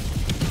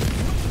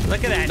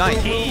 Look at that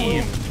Nice.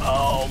 team.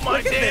 Oh my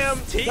Look at damn!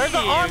 this team. There's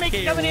an army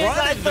Came coming in.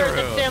 running Guys, there's a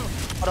through. stem.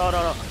 Hold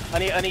on. I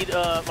need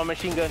my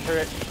machine gun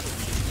turret.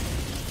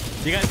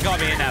 You guys call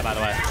me in now, by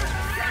the way.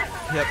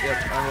 Yep.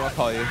 I'll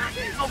call you.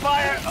 I'm on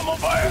fire!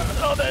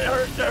 Oh, that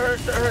hurt!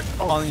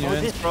 Oh, Calling you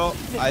in, this- bro.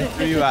 I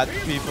threw you at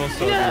people,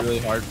 so it'd be really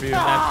hard for you.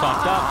 That's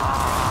fucked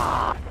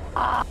up.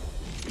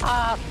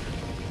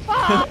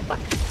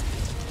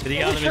 Did he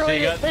get on the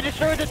machine gun? They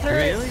destroyed the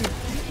turret. Really?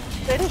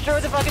 They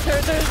destroyed the fucking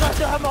turret.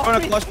 I'm I'm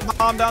gonna flush the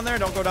bomb down there.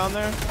 Don't go down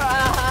there.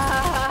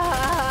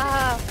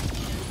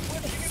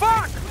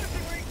 Fuck!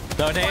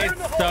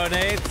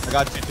 Donates. I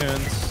got 2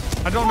 tunes.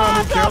 I don't know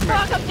who killed me.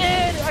 Fuck, I'm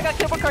dead! I got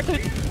killed by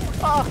CARTOONZ.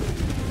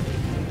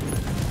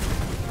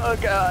 Oh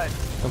God.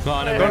 I'm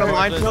calling him. Go to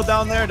minefield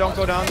down there. Don't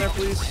go down there,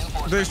 please.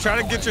 Just try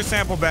to get your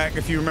sample back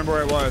if you remember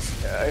where it was.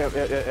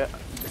 Yeah.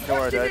 Don't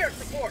worry, Dad.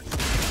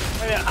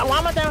 Why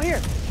am I down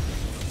here?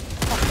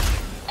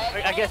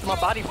 I guess my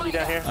body flew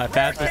down here. I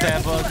passed the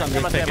samples. I'm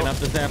just picking up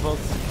the samples.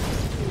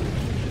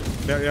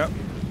 Yep.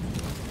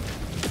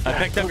 I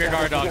picked up your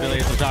guard dog,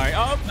 Delirious. I'm sorry.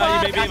 Oh,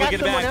 you may be able to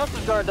get it back.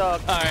 Else's guard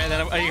dog. All right,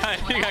 then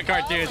you got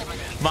cartoons.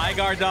 My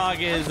guard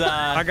dog is.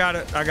 I got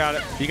it.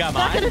 You got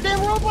mine? Look at the damn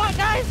robot,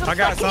 guys. I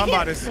got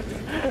somebody's. Oh,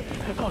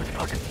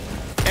 fuck.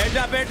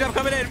 Airdrop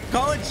coming in.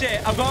 Calling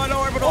shit. I'm going to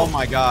orbital. Oh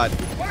my god.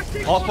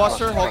 Hulk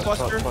Buster.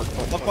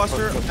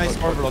 Nice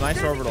orbital.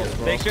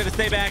 Make sure to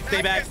stay back.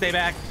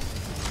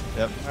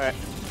 Yep. All right.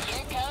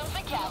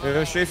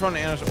 There's strafe run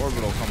and an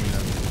orbital coming in.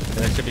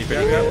 That should be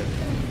pretty good.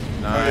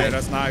 Nice. Oh, yeah,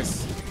 that's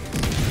nice.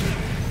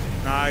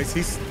 Nice.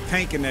 He's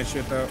tanking that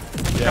shit though.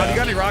 Yeah. God, you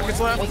got any rockets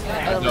left?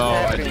 No,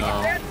 I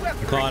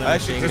don't.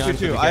 Actually, just you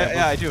too.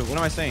 Yeah, I do. What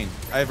am I saying?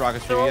 I have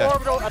rockets for you. Yeah.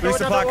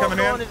 Resupply coming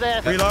in.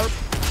 Reload.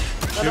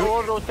 Another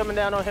orbital's coming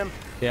down on him.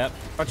 Yep.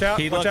 Watch out.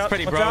 He looks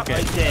pretty broken.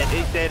 He's dead.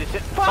 Rockets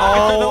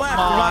to the left.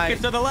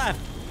 Rockets to the left.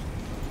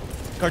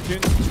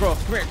 Cartoon. Squirrel,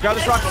 come here. Grab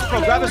this rocket.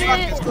 Squirrel, grab this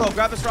rocket. Squirrel,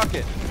 grab this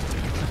rocket.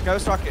 Grab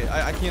this rocket.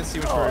 I can't see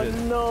which word it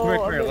is. No,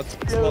 Come here. Let's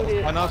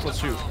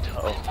shoot.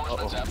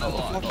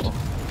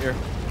 Here.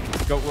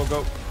 We'll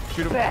go.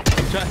 Shoot him.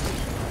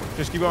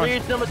 Just keep going.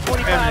 Here's number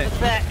 25 is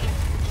back.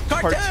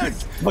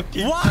 Cartoons!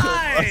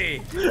 Why?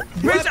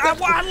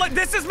 Bitch,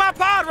 this is my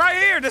pod right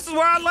here. This is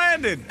where I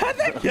landed.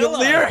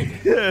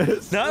 Delirious.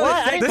 This is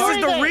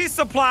the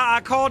resupply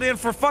I called in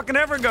for fucking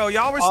ever ago.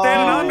 Y'all were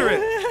standing under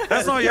it.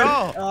 That's on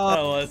y'all.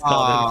 That was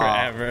called in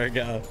forever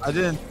ago. I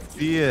didn't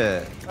see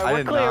it.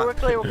 We're clear.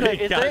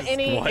 Is there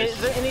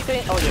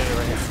anything? Oh, yeah,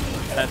 right here.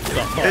 That's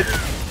so hard.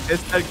 It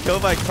said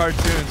killed by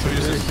cartoons, so we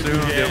just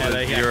assumed it was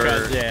your...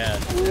 Yeah,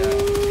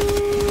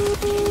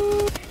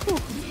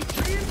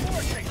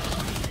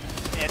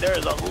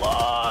 there's a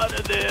lot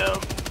of them.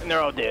 And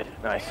they're all dead.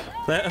 Nice.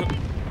 All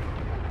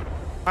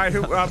right,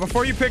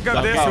 before you pick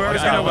up this,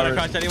 whoever's gonna want to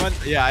crush anyone?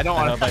 Yeah, I don't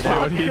want to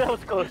That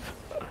was close.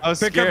 I was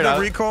pick scared. up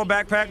the recoil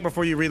backpack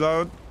before you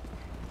reload.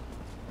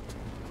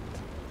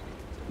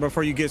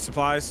 Before you get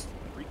supplies.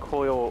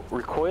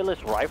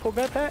 Recoilless rifle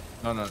backpack?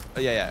 No.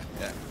 Yeah.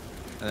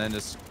 And then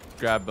just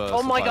grab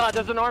oh my god,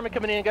 there's an army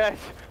coming in, guys.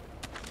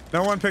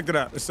 No one picked it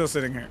up. It's still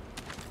sitting here.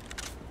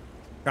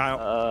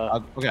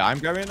 Kyle. Okay, I'm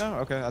grabbing it now?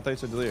 Okay, I thought you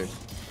said Delirious.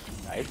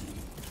 Nice.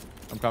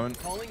 I'm coming.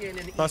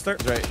 Buster.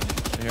 Right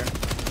here.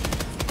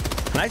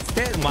 Can I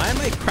stand? Why am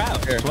I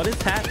crouched? Here. What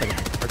is happening?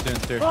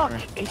 Cartoons here. Fuck,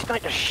 he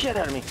sniped the shit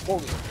out of me.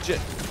 Holy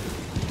shit.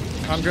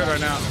 I'm good right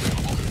now.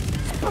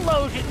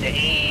 Explosion,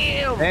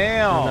 damn!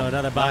 Damn. No,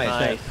 another body.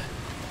 Nice.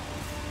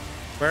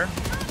 Where?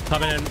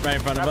 Coming in right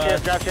in front of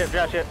us. Drop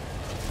ship.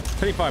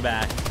 Pretty far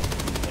back.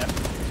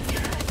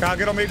 Kyle,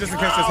 get on me just in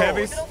case there's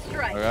heavies.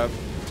 Okay.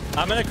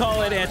 I'm gonna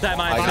call it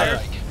anti-mine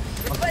safe.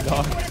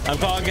 I'm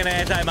calling it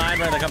anti-mine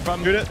where they come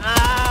from. Shoot it.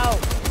 Ow!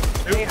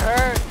 It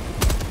hurt.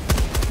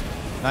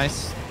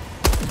 Nice.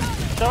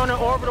 Throwing an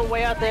orbital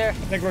way out there. I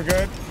think we're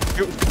good.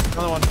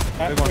 Another one.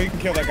 We can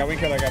kill that guy. Okay.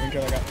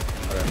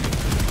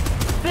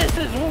 This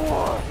is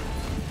war.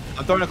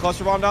 I'm throwing a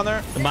cluster bomb down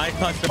there. My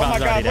cluster Oh my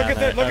bomb's god,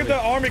 already look at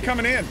the army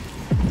coming in.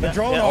 The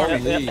drone army.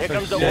 Here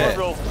comes the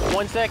orbital.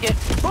 1 second.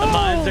 The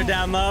mines are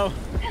down low.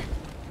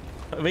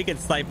 We can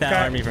snipe that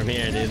army from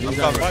here, dude.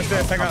 Watch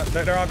this. Hang on.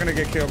 They're all gonna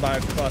get killed by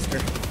a cluster.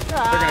 They're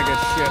gonna get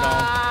shit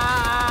on.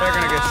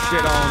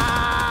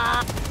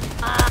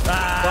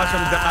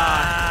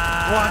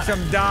 Watch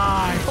them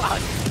die.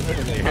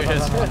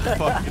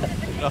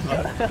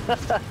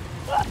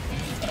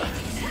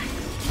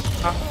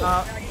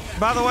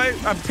 By the way,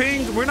 I'm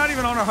pinged. We're not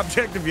even on our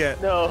objective yet.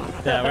 No.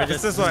 Yeah, we're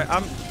just this way.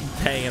 I'm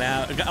hanging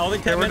out. Only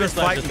 10 minutes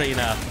left, just so you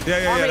know.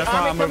 Yeah. That's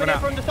why I'm moving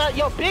out. From the side.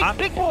 Yo,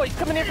 big boys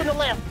coming in from the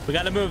left. We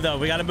gotta move though.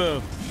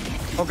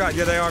 Oh god,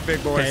 yeah, they are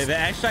big boys. Okay, the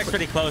extract's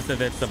pretty close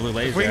if it's the blue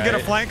laser. If we can get a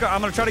flank,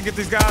 I'm gonna try to get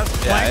these guys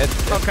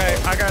flanked. Okay,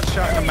 I got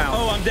shot in the mouth.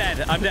 Oh, I'm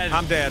dead. I'm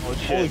dead. Oh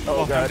shit.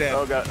 Oh god.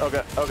 Oh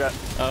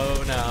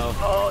no.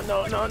 Oh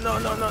no.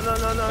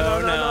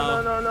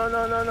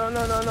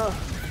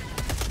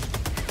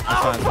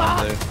 Oh,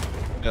 fuck.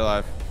 Stay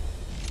alive.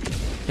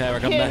 Okay, we're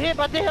coming Can't back. hit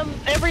by damn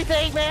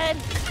everything, man.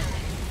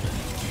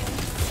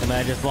 And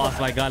I just lost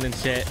my gun and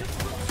shit.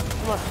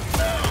 Come on.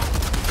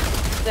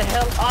 The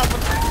hell off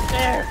of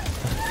there.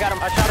 Got him.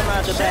 I shot him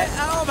out the back.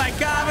 Oh my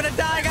god, I'm gonna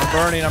die, guys. I'm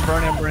burning.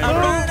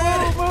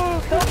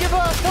 Move. Don't give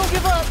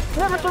up.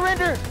 Never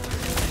surrender.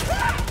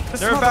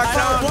 They're back I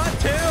down. don't want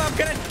to. I'm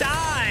gonna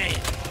die.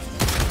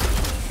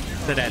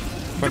 They're dead.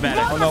 We're bad.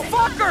 Oh no.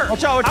 Fucker!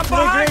 Watch out. I'm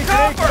behind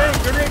cover!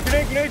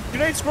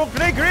 Grenade, Squirrel.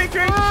 Grenade.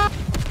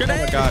 Oh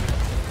my god.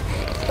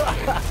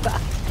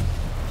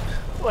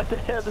 What the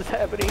hell is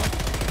happening?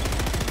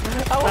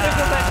 I want to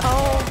go back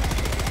home.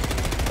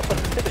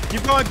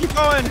 Keep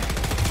going.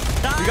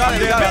 You got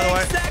it, by the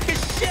way. Sack of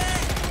shit.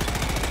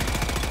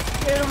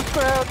 Get him,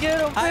 Squirrel. Get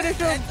him. Finish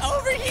him.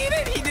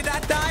 Overheated. He did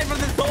not die from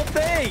this whole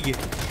thing.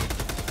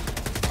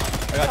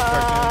 I got you,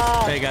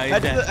 Cartoons. There you go.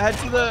 Head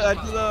to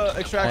the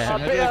extraction.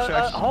 Head to the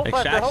extraction.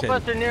 Hole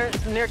buster near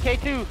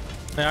K2.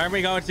 Aren't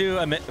we going to?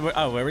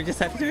 Oh, were we just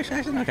heading to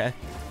extraction? Okay.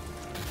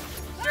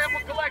 Sample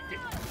collected.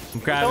 I'm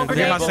grabbing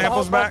Get my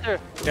samples back.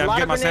 Yeah, I'm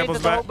get my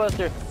samples back.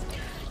 Buster.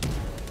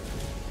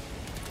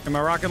 And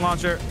my rocket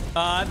launcher.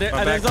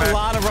 There's a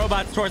lot of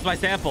robots towards my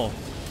sample.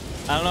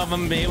 I don't know if I'm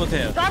gonna be able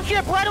to. Drop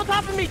ship right on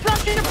top of me. Drop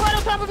ship right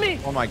on top of me.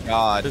 Oh my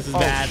god. This is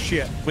bad.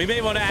 Shit. We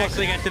may want to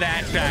actually get to the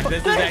extract.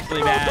 This is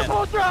actually bad.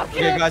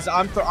 Okay, guys,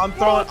 I'm throwing.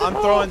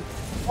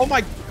 Oh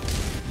my.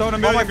 Throwing a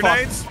million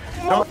grenades.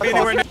 Don't be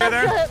anywhere near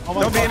there.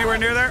 Don't be anywhere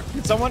near there.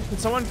 Can someone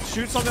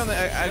shoot something on the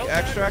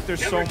extract?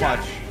 There's so much.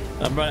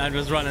 I'm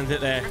just running to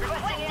there.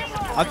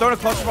 I'm throwing a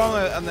cluster bomb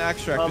on the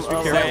extract. Just be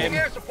careful.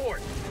 Air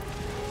support.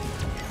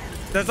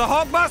 There's a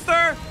Hulk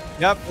buster.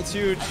 Yep, it's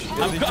huge.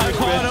 I'm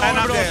calling an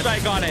orbital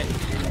strike on it.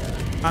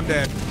 I'm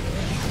dead.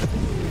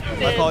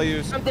 I'll call you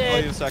in a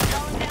second.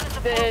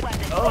 Dead.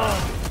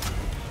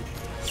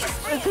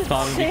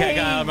 Tom, you can't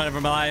I'm running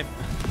for my life.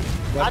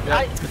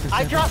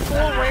 I dropped 4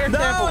 rare No,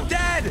 samples. I'm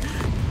dead.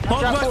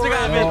 Hulk buster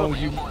got me.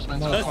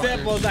 No, Those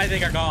samples I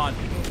think are gone.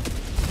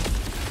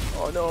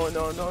 Oh no.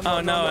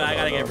 Oh no, I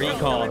gotta get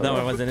recalled. No,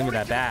 it wasn't even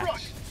that bad.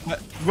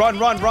 Run. I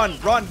don't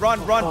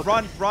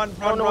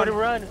know where to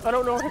run. I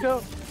don't know where to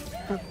go.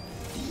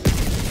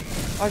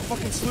 I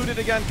fucking slewed it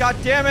again. God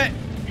damn it.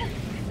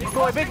 Big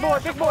boy.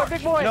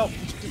 No,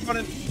 keep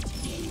running.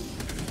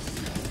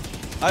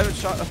 I haven't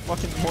shot a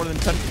fucking more than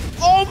 10.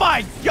 Oh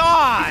my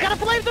god! Got a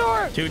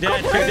flamethrower. Two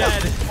dead.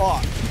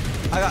 Fuck.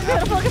 I got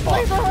a fucking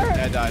flamethrower.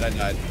 I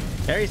died.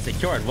 Very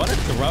secured. What a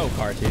throw,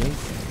 Cartoons.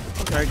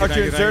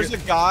 Cartoons, there's a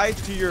guy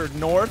to your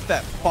north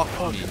that fucked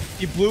me.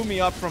 He blew me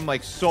up from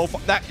like so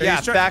far. Back. There he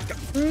is.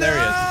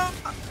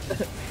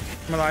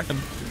 I'm alive.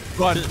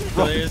 Run.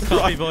 There's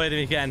coffee boy if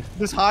you can.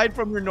 Just hide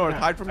from your north.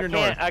 Hide from your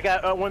north. I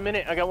got 1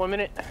 minute.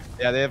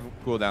 Yeah, they have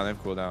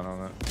cooldown on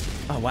that.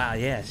 Oh wow,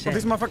 yeah, shit.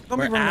 These motherfuckers, don't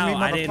be We're running out.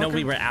 me, I didn't know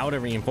we motherfucker. were out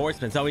of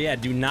reinforcements. Oh yeah,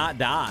 do not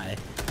die.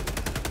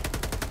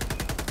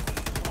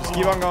 Just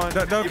keep on going.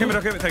 Don't give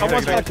it. Take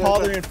Someone's got it. to call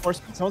the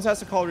reinforcements. Someone has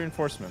to call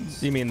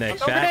reinforcements. You mean the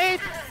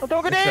extract?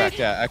 Don't grenade.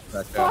 Extract,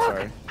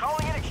 sorry.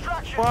 Calling in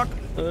extraction. Fuck.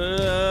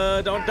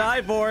 Don't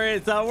die for it.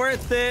 It's not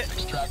worth it.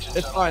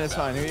 It's fine.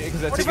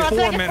 Because it takes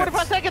 45 minutes.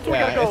 45 seconds. We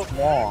Yeah, gotta go. it's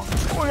long.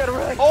 We gotta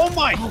run. Oh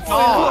my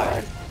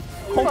god!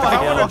 Oh my I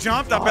would god! have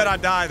jumped. I bet I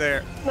die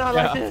there. Not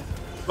like this.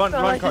 Run,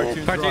 like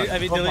Cartoons, Cartoon, run. I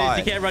mean, Go Delirious, high.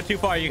 you can't run too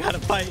far. You gotta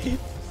fight.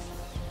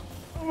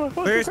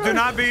 Please do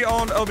not be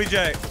on OBJ.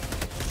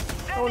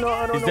 Oh no,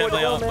 I don't He's know where to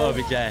definitely go, off man.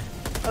 OBJ. I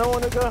don't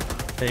want to go.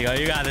 There you go.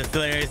 You got this,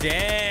 Delirious.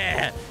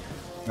 Yeah.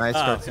 Nice,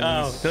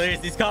 Cartoons.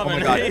 Delirious, he's coming. Oh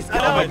my God. He's Oh my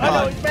coming. God. I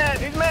know,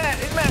 he's mad.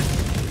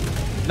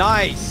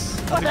 Nice.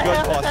 That's a the good hell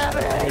is cluster.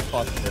 happening? Good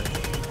cluster.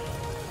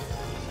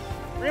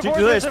 Reinforcements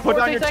Delirious, in put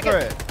down 14 your seconds.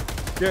 turret.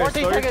 Delirious,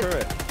 14 throw your seconds.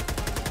 turret. I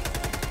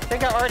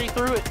think I already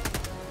threw it.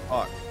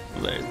 Fuck.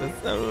 Delirious, that's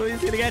so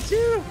he's gonna get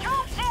you.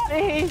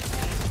 Hey.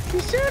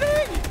 He's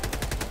shooting.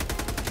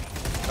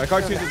 My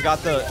Cartoons has got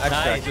the extract.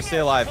 Nice. Just stay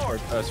alive,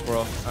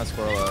 Squirrel. Not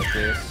Squirrel,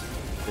 Delirious.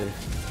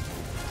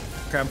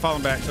 Okay, I'm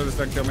falling back so this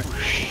doesn't kill me.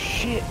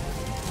 Shit.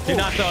 Do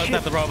not throw us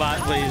at the robot,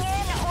 please.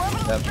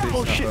 Yeah, please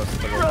Oh not shit. throw us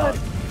at the robot.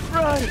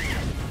 Run.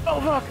 Oh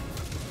fuck.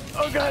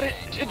 Oh got it.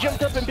 It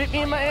jumped up and bit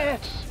me in my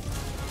ass.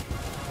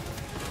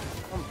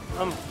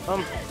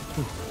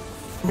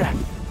 Yeah.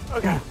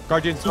 Okay.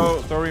 Cartoons,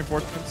 throw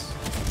reinforcements.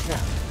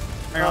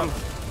 Hang on.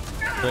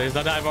 Please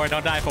don't die for it.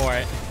 Don't die for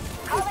it.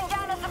 Calling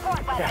down a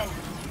support button.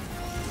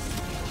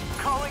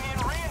 Calling in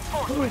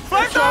reinforcements.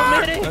 Wait for a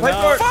minute. Wait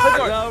for it.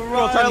 No,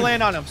 Squirrel, try to run.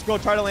 land on him. Squirrel,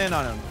 try to land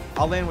on him.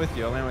 I'll land with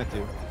you. Oh,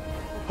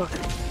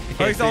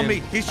 he's on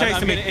me. He's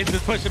chasing me. It's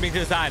just pushing me to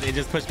the side. It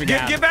just pushed me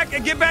down. Get back to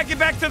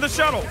the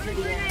shuttle.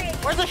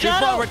 Where's the Too far.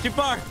 shuttle? We're too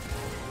far.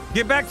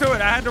 Get back to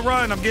it. I had to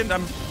run. I'm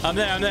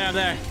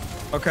there.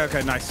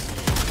 Okay, nice.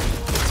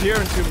 It's here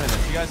in 2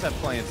 minutes. You guys have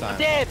plenty of time.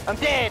 I'm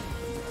dead.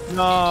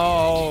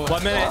 No.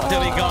 1 minute till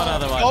we go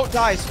another one. Don't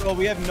die, Squirrel.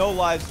 We have no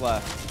lives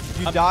left. If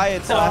you die,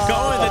 it's I'm last.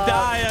 going to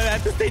die. I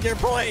have to stay your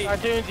point.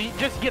 Cartoons, you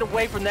just get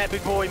away from that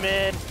big boy,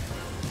 man.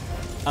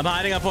 I'm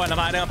hiding a point.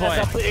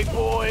 That's a big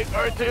boy,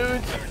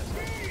 Cartoons.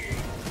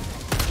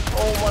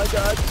 Oh my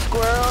God,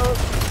 Squirrel.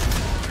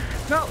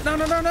 No.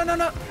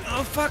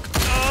 Oh, fuck.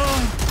 Oh.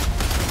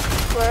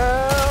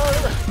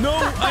 Squirrel. No,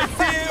 I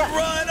see it.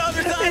 Run.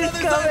 Other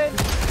side.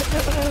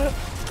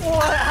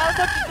 What? How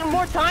much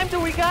more time do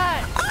we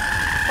got?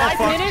 5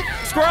 minutes?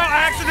 Squirrel,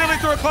 I accidentally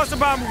threw a cluster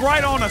bomb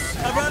right on us.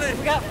 I'm running.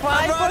 We got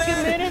 5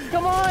 fucking minutes?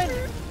 Come on.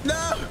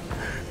 No.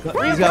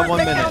 He's got 1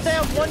 minute.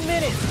 Countdown, 1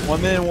 minute.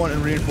 1 minute and 1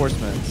 in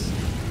reinforcements.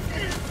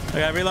 I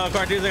gotta reload,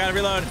 Cartoons. I gotta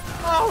reload.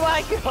 Oh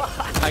my God.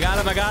 I got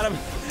him.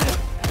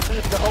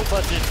 The whole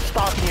bunch is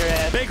stalking your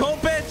ass. Big hole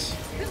pitch.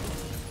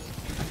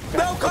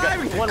 No,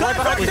 climb. One Climb,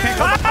 right behind you.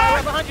 Cartoons.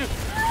 Right behind you.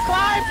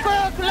 Climb,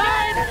 Squirrel,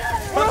 climb.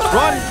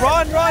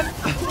 Run.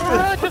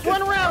 Just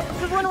one round.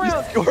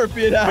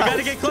 Scorpion out. We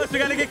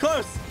gotta get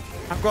close.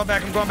 I'm going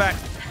back.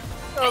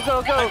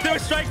 Go. I threw a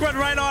strike run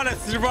right on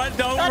us. Run,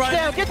 don't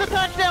Touchdown. run. Get the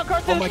touchdown,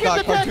 Cartoons. Oh my Get God,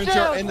 the Cartoons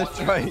touchdown. are in the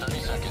strike. 30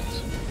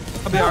 seconds.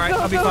 I'll be all right.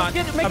 I'll be fine.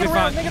 Make I'll it be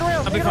around, fine. make it around,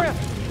 I'll be make it fine. around.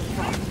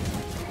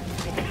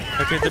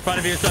 Okay, in front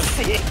of you, son.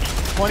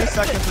 20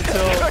 seconds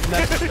until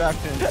next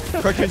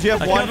distraction. Cartoons, you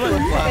have one clip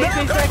left.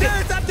 18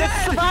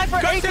 seconds. Survive for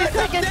 18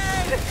 seconds.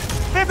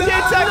 15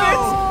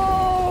 seconds.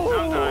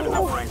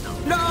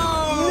 No!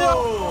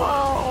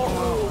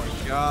 Oh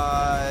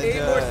God.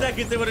 8 more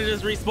seconds, it would have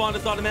just respawned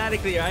us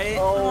automatically, right?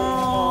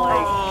 Oh my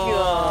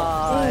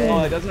god.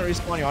 Oh, it doesn't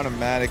respawn you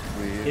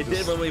automatically. It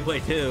did when we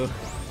played 2.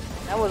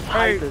 That was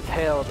hype as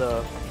hell,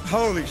 though.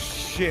 Holy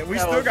shit. We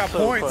That still was got so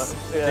points.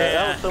 fun. Yeah,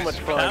 that was so much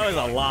fun. That was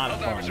a lot of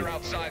Divers fun. are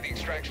outside the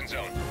extraction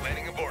zone.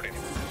 Landing aborted.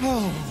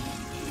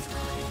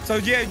 So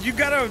yeah, you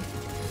gotta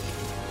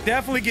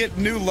definitely get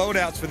new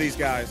loadouts for these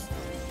guys.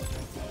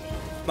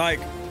 Like,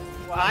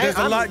 there's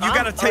a lot. You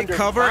gotta take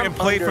cover and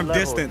play from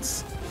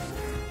distance.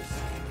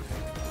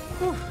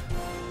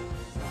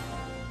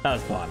 That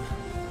was fun.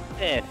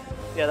 Man,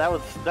 yeah, that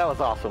was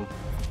awesome.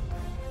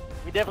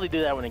 We definitely do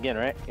that one again,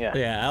 right? Yeah.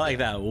 Yeah, I like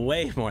that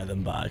way more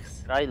than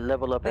Bucks. I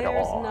level up at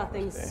There's all.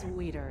 nothing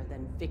sweeter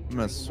than victory. I'm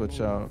gonna switch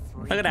out.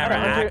 Look at that, our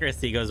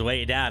accuracy goes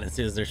way down as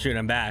soon as they're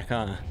shooting back,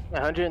 huh?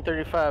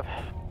 135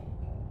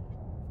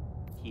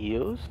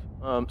 heals.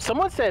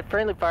 Someone said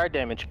friendly fire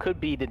damage could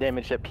be the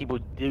damage that people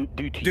do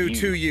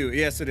to you.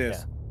 Yes, it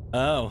is.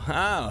 Oh,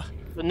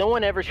 But no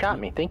one ever shot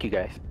me. Thank you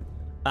guys.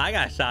 I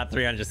got shot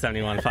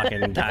 371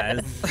 fucking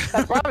times.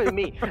 That's probably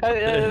me.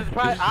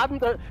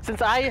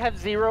 Since I have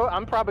 0,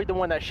 I'm probably the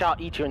one that shot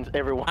each and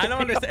every one. I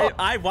don't understand.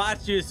 I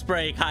watched you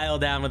spray Kyle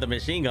down with a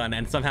machine gun,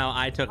 and somehow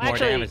I took more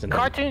damage than him.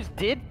 Cartoons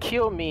did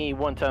kill me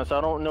one time, so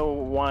I don't know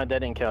why that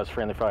didn't count as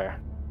friendly fire.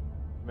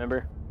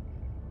 Remember?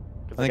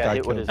 I think I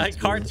killed Like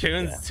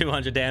Cartoons,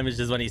 200 damage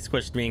is when he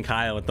squished me and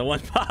Kyle with the one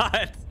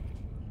pot.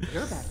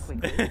 You're back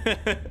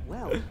quickly.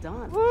 Well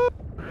done.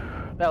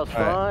 That was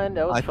fun.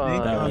 That was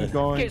fun. I'm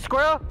going. Okay,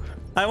 Squirrel.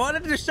 I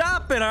wanted to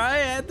shop it, all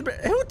right?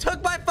 Who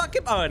took my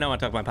fucking... Oh, no one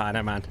took my pot.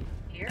 Never mind.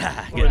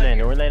 We're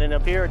landing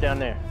up here or down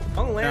there?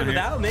 Don't land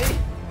without me.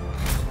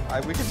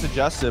 We can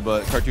suggest it,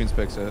 but Cartoons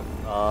picks it.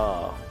 Oh,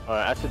 all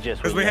right. I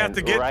suggest we have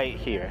to get right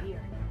here.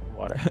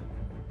 Water.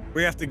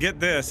 We have to get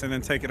this and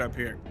then take it up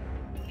here.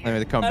 Let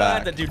me come I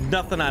back. don't have to do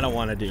nothing I don't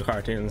want to do,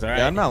 Cartoons, all right?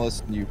 Yeah, I'm not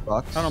listening to you,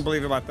 fucks. I don't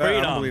believe about that.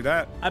 Freedom. I don't believe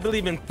that. I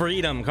believe in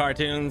freedom,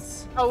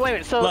 Cartoons. Oh, wait a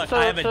minute. So, Look,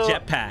 I have a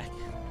jetpack.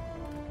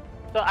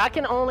 So I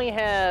can only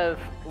have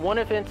 1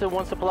 offensive,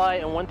 1 supply,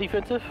 and 1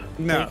 defensive?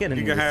 No, you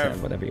can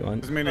have whatever you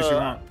want. as many as you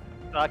want.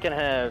 I can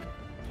have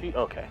 2.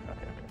 Okay.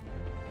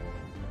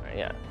 All right,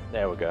 yeah,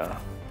 there we go.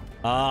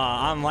 Oh,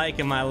 I'm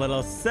liking my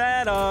little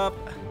setup.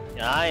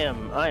 Yeah, I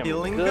am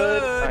Feeling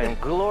good. good. I am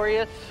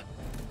glorious.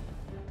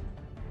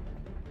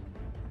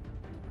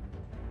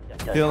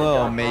 Feel a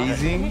little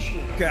amazing.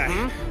 Okay.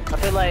 I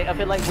feel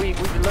like we've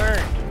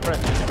learned.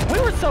 We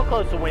were so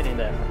close to winning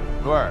that.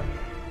 Sure.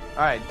 All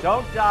right,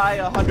 don't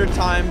die 100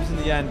 times in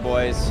the end,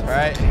 boys. All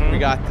right, we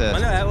got this.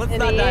 Well, no, let's In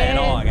not the die at end,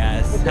 all,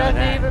 guys. It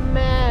doesn't even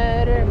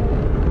matter.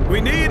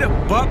 We need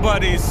butt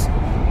buddies.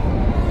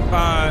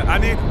 I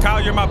need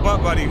Kyle. You're my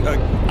butt buddy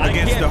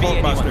against the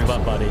Hulk Busters.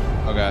 Butt buddy.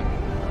 Okay.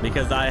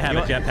 Because I have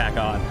a jetpack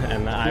on,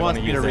 and I He want wants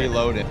to me use to it.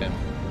 reload him.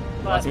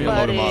 He wants me to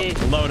Buddy. load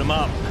him up. Load him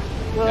up.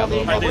 Well,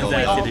 load 'em I up. did I did we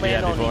that all to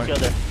land DVR on before. each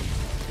other.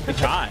 We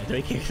tried.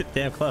 We get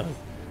damn close.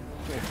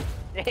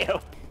 Damn.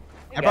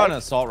 I brought an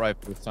assault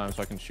rifle this time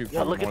so I can shoot.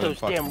 Yeah, look at more those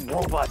than damn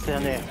robots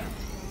down there.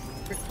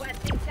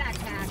 Requesting tac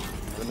pack.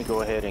 Let me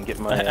go ahead and get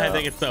my. I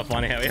think it's so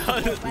funny how we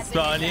all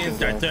spawn in and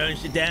start throwing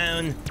shit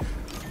down.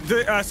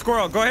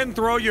 Squirrel, go ahead and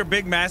throw your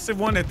big massive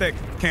one at that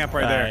camp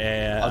right there.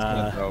 Yeah, I was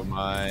gonna throw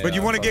my. But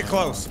you want to get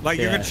close. Like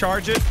you're gonna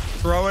charge it,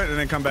 throw it, and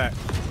then come back.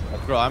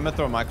 I'm gonna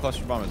throw my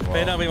cluster bomb as well.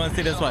 Wait, no, we want to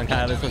see this one,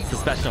 Kyle. This one's the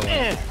special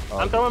one.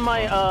 I'm throwing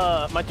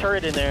my my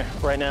turret in there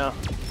right now.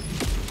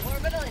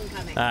 Orbital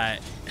incoming. All right.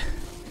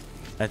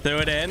 I threw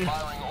it in. It's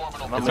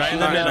right in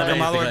the middle,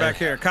 Come all the way basically. back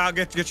here. Kyle,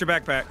 get your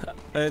backpack.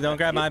 Don't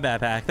grab my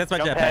backpack. That's my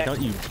Jump jetpack. pack.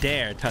 Don't you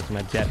dare touch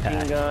my Machine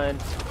jetpack. gun.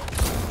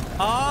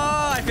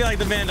 Oh, I feel like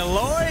the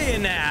Mandalorian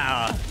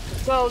now.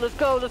 Let's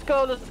go.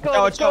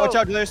 Watch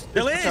out, Delirious.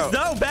 Delirious,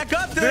 no, back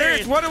up,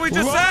 Delirious, Delirious. what did we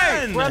just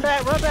say? Run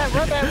back.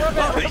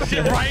 Holy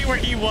shit, right where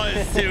he was,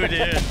 too,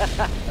 dude.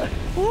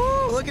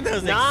 Woo, look at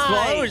those Nice.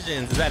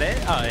 explosions. Is that it?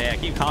 Oh, yeah,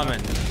 keep coming.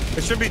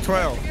 It should be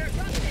 12.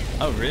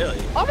 Oh, really?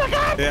 Oh my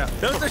god! Yeah.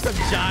 Those are some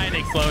giant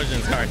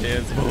explosions,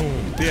 Cartoons.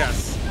 Boom.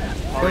 Yes.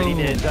 Already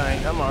dead,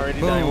 dying. I'm already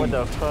dying. What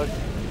the fuck?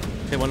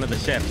 Hit one of the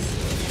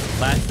ships.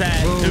 Last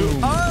set. Two.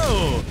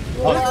 Oh!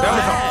 That was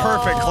a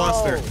perfect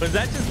cluster. Was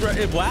that just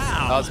right?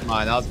 Wow. That was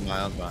mine.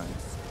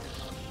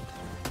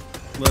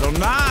 Little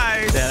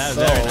nice. Yeah, that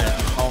was very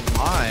nice. Oh,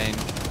 mine.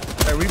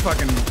 Hey, we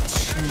fucking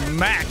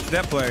smacked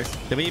that place.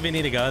 Did we even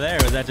need to go there,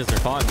 or was that just for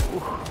fun? I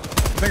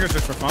think it's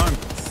just for fun.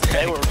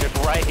 They were just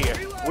right here.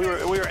 We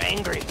were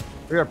angry.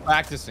 We were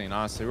practicing,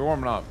 honestly. We're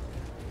warming up.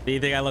 Do you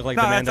think I look like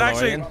No, the that's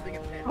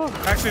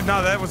Mandalorian? actually,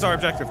 no, that was our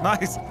objective.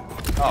 Nice.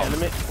 Yeah, let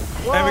me...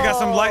 And we got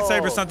some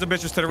lightsaber sons of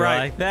bitches to the You right.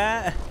 like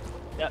that?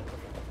 Yeah.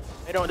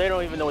 They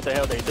don't even know what the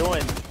hell they're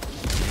doing.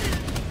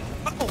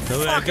 Oh, Look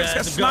fuck, at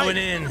it's that, a going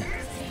snipe.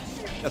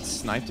 in. Got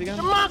sniped again?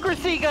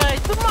 Democracy, guys!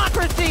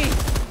 Democracy!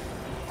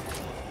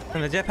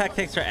 And the jetpack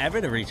takes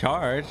forever to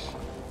recharge.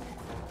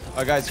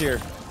 Oh, guys, here.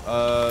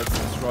 Squirrel,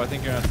 I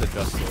think you're gonna have to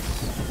adjust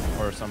this.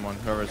 Or someone,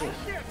 whoever's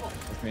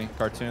with me.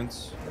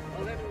 Cartoons.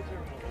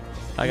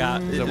 I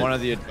got. Is it one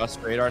of the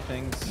adjust radar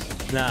things?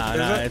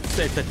 No, it's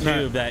a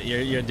tube that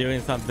you're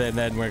doing something,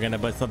 then we're gonna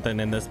put something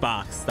in this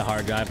box, the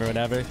hard drive or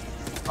whatever.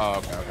 Oh,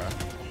 okay.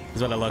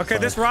 Is what it looks Okay,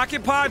 like. this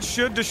rocket pod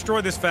should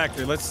destroy this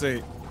factory. Let's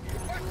see.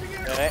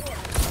 Okay.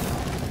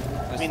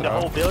 I mean the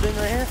whole building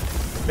right here?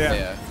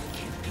 Yeah.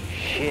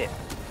 Shit.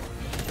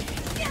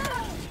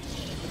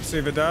 Let's see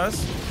if it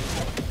does.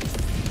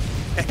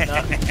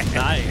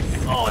 Nice.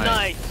 Oh,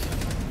 nice.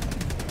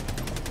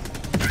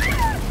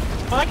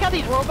 I like how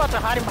these robots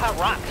are hiding behind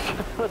rocks.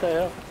 What the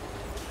hell?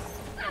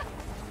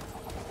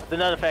 There's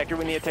another factory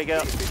we need to take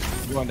out.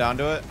 You going down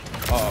to it?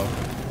 Uh-oh.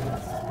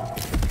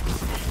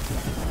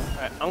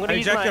 Alright, I'm gonna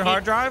use my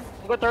hard drive.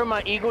 I'm gonna throw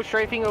my eagle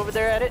strafing over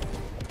there at it.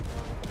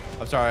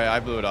 I'm sorry, I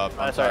blew it up.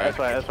 I'm sorry.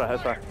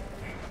 That's fine.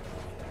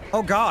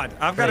 Oh God,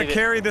 I've got to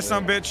carry this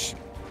bitch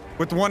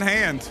with one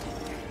hand.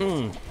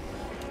 You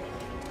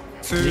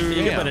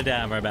can put it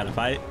down. We're about to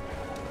fight.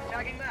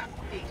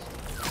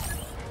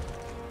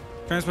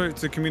 Transfer it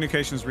to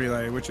communications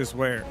relay, which is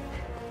where?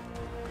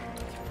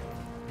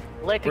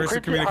 Select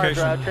encrypted hard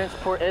drive,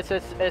 transport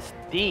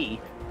SSD.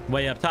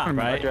 Way up top,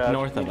 right?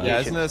 North of us. Yeah,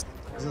 isn't this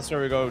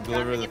where we go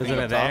deliver the thing Isn't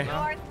it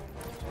there?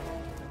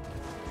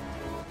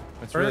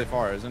 It's really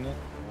far, isn't it?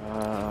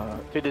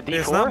 To the D4?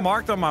 It's not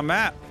marked on my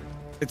map.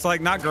 It's like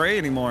not gray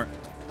anymore.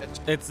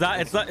 It's not.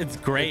 It's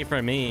gray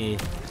for me.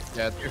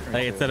 Yeah, it's different.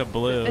 Like instead of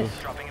blue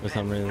for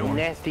some reason.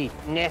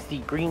 Nasty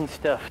green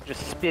stuff.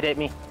 Just spit at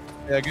me.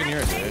 Yeah, good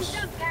news, guys.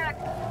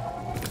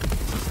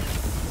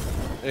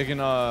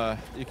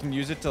 You can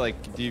use it to like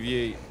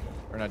deviate,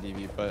 or not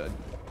deviate, but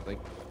like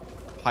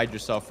hide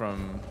yourself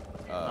from.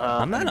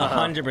 I'm not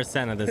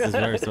 100% of this is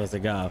where we're supposed to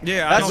go.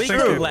 Yeah, I don't think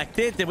think we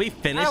collected. Did we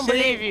finish it? I don't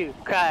believe you,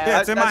 Kyle. Yeah,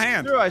 it's in my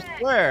hand. True, I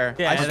swear.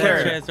 Yeah, I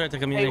swear. transfer to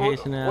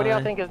communication. What do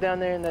y'all think is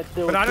down there in that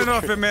building? But I don't know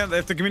if it meant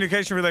if the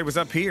communication relay was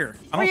up here.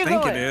 I don't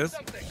think it is.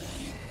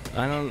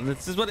 I don't.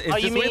 This is what. It's Oh,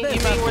 you just mean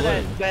where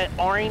where that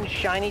orange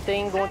shiny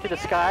thing going to the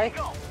sky?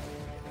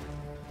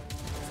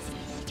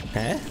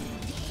 Huh?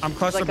 I'm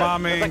cluster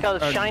bombing like a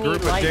a shiny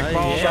group of light. dick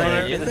balls over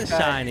there. It's a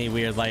shiny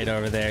weird light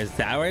over there. Is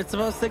that where it's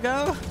supposed to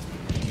go?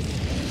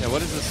 Yeah,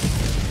 what is this?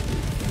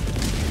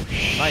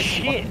 Nice.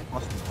 Shit.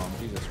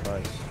 Jesus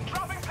Christ.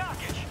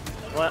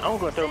 Well, I'm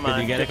gonna throw my.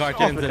 Did you get a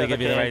cartoon? Did they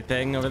give you the right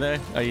thing over there?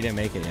 Oh, you didn't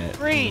make it yet.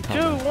 3, 2,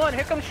 1.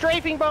 Here comes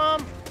strafing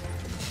bomb.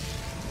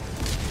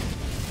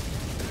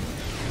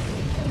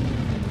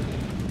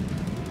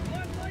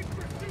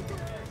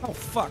 Oh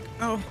fuck!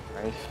 No.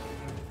 Nice.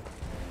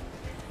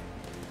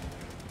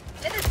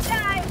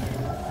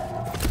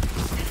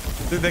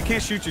 Dude, they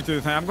can't shoot you through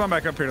the thing. I'm going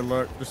back up here to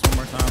look just one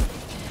more time.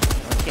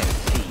 I can't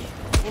see.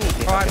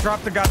 Oh, I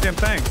dropped the goddamn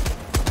thing.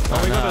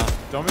 Are we going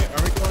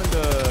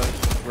to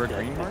where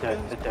green mark is?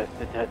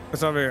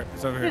 It's over here.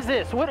 It's over What here. is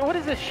this? What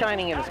is this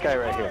shining in the sky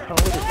right here? Oh,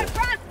 what is this?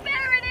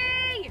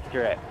 Prosperity!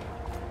 You're at.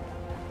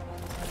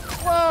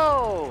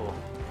 Whoa!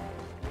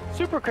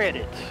 Super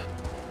credits.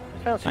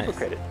 I found super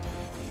credits.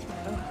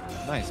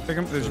 Nice.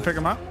 Did you pick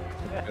them up?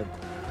 Yeah.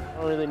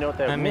 I don't really know what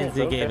that means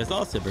he but gave okay. us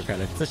all super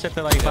credits. The shit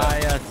to like buy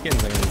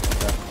skins and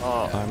stuff.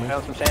 Oh,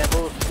 found some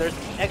samples. There's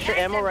extra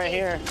ammo right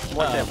here.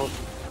 More samples.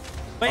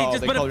 Wait,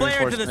 just put a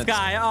flare into the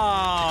sky.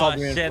 Oh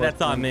shit,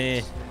 that's on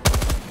me.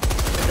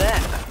 What's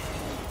that?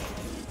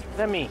 Is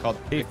that me?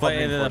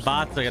 The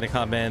bots are gonna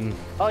come in.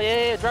 Oh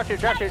yeah, drop ship.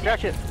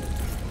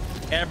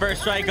 Airburst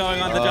strike going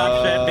on the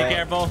drop ship. Be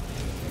careful.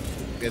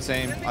 Good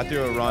same. I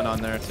threw a run on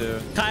there too.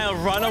 Kyle,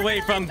 run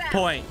away from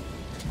point.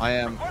 I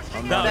am.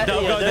 No,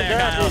 don't go there,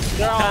 Kyle.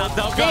 Kyle,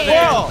 don't go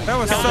there. That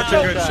was such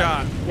a good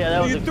shot. Yeah,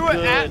 that was You a threw it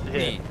good at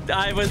hit. me.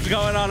 I was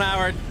going on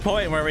our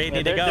point where we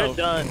need to go. They're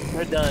done.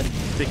 They're done.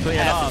 To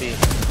clear it off.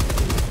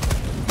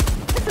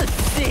 This is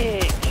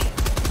sick.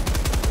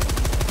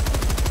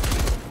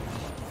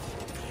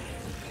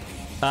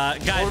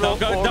 Guys, don't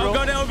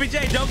go to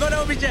OBJ. Don't go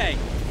to OBJ.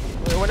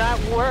 We're not.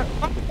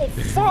 Oh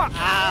fuck!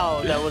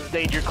 Ow, that was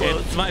danger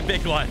close. It's my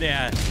big one.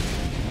 Yeah.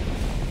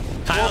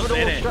 Kyle's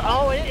in it.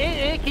 Oh,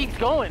 it keeps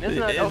going,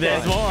 isn't it? Okay.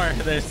 There's more.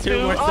 There's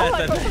two more Oh,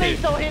 sets. please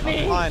don't hit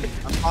me. I'm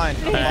fine.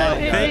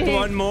 Think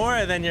one more,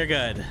 and then you're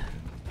good.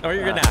 Or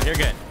you're good now. You're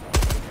good.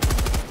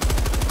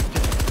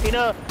 You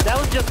know, that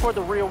was just for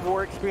the real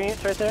war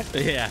experience right there.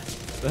 Yeah.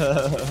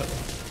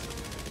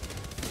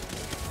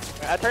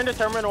 I turned the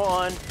terminal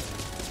on.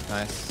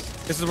 Nice.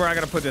 This is where I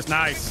gotta put this.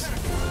 Nice.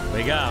 There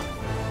you go.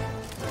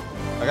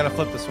 I gotta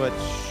flip the switch.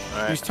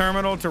 Use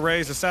terminal to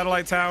raise the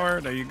satellite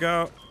tower. There you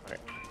go.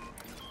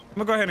 I'm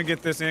gonna go ahead and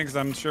get this in because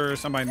I'm sure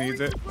somebody needs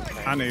it.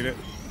 I need it.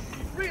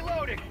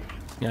 Reloading.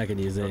 Yeah, I can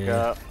use it.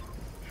 Yeah.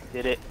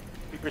 Did it.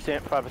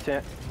 3%,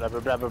 5%, blah, blah,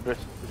 blah, blah,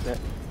 percent.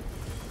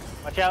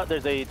 Watch out,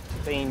 there's a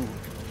thing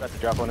about to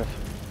drop on us.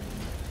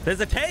 There's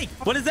a tank.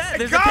 What is that?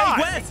 There's God. a tank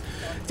west.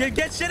 Dude,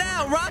 get shit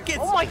out. Rockets.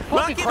 Oh my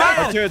fucking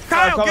Rocket God.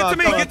 Kyle, get to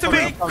me. Get to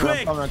me.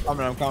 Quick. I'm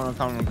coming. I'm gonna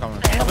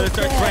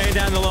start spraying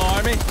down the little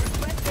army.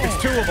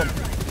 It's 2 of them.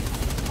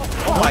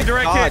 Oh my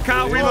direct God, hit.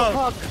 Kyle, dude.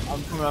 reload.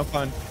 I'm coming up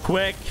fun.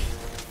 Quick.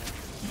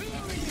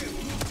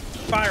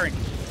 Firing.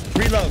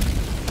 Reload.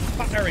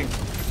 Firing.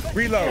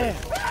 Reload.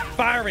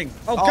 Firing.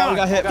 Oh, Oh, God. we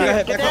got hit.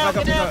 Back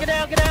up. Get down.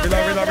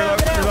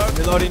 Reload.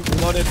 Reloaded.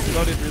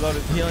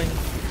 Healing.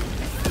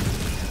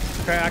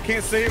 Okay, I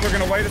can't see. We're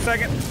going to wait a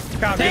second.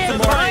 Kyle, get some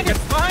more. Behind us.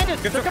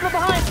 They're coming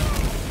behind.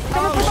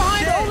 Coming from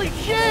behind. Holy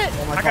shit.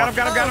 I got him.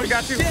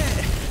 Got you. Three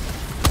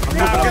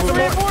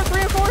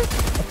and four.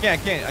 I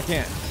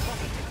can't.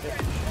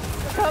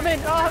 Coming.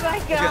 Oh my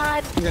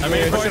God. I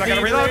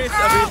gotta reload.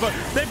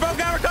 They broke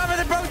our cover.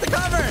 They broke the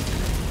cover.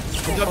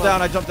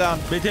 I jumped down.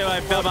 Me too. I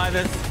fell by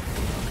this.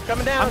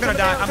 Coming down. I'm gonna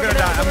die. I'm gonna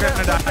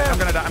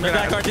die. Don't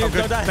die, Cartoons.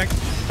 Don't die.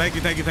 Thank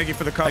you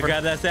for the I cover.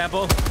 grabbed that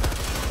sample.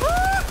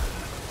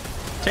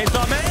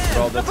 Chainsaw man.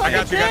 I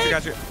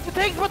got you. The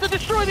tank's about to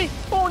destroy me.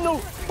 Oh no.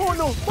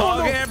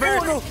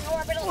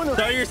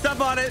 Throw your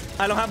stuff on it.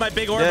 I don't have my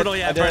big orbital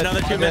yet for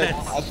another 2 minutes.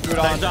 I screwed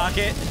on.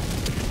 Docket.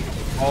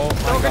 Oh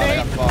my God, I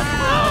got fucked.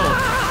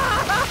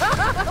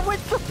 I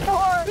went so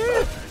far.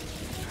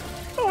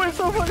 I went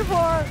so fucking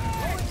far.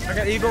 I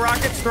got eagle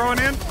rockets throwing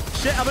in.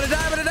 Shit, I'm gonna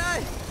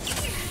die.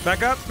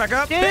 Back up. Take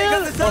on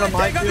the side.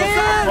 Take on the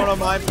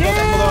side.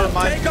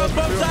 Take on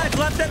both sides.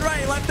 Left and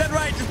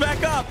right. Just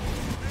back up.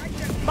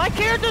 My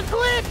character's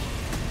glitched.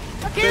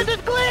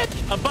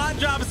 A bot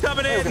job is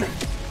coming in.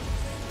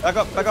 Back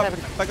up. What the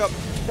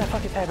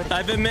fuck is happening? I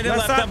have a minute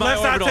left Left on my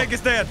side orbital. tank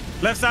is dead.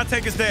 Left side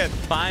tank is dead.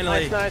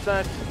 Finally. Nice.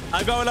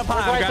 I'm going up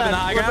high. I'm Right grabbing the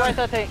high right ground.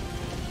 side tank.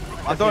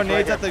 I'm throwing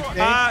nades at the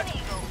tank.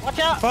 Watch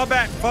out. Fall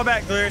back,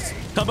 Delirious.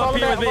 Come up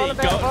here with me. Go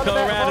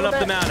around and up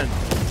the mountain.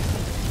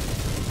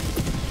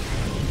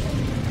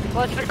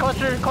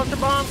 Cluster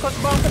bomb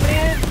coming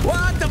in.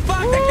 What the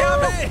fuck? They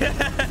got me.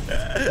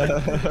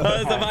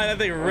 That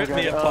thing ripped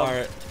me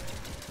apart.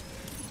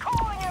 I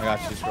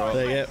got you, Squirrel.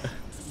 Take it.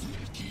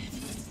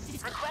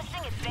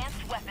 Requesting advanced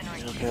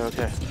weaponry.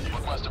 Okay.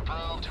 Request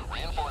approved.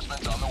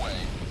 Reinforcements on the way.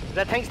 Is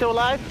that tank still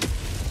alive?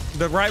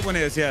 The right one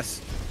is,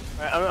 yes.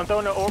 Alright, I'm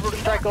throwing an orbital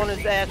strike on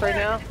his ass right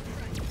now.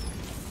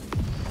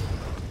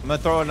 I'm gonna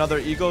throw another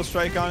eagle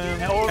strike on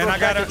him. And I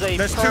got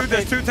there's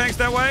 2 tanks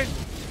that way.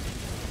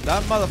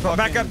 That motherfucker.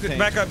 Back up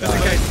just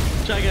in case.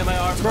 Try to get my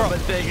arm. I'm gonna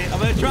take it. I'm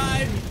gonna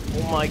try.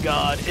 Oh my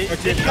God. I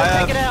Take it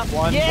have out.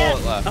 one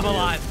bullet left. I'm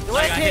alive. The I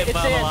red got hit, hit,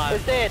 but I'm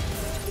alive.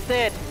 it's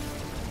dead.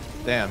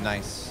 Damn,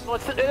 nice. Oh,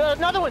 it's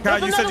another one. Kyle,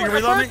 you said you can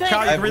reload me?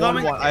 Kyle, you can reload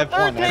me? I have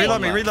one.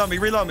 Reload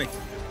me.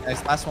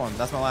 Nice, last one.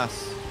 That's my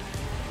last.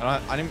 I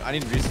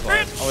need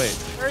resupply. Oh wait.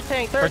 Third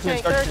tank. Here.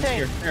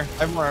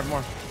 I have more. I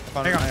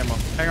found ammo.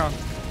 Hang on.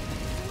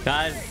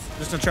 Guys,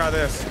 Just gonna try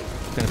this.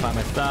 gonna find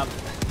my stop.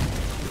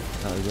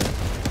 Oh, good.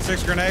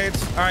 6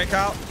 grenades. All right,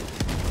 Kyle.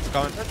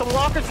 Coming. There's some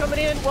walkers coming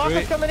in.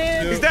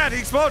 He's dead. He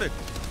exploded.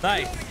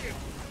 Nice.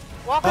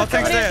 Walkers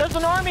coming in. dead. There's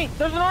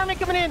an army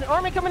coming in.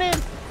 I'm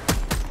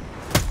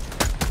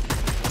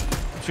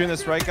shooting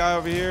this right guy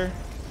over here.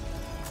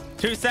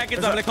 2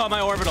 seconds. I'm gonna call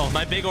my orbital.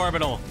 My big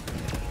orbital.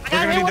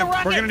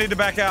 We're gonna need to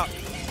back out.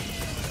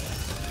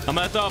 I'm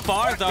gonna throw it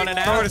far. Throwing it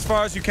Throw it out. as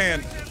far as you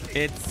can.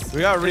 We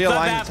gotta realign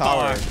not that the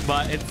tower.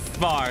 far, but it's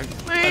far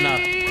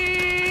enough.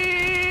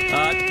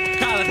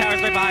 Kyle, the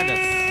tower's right behind us.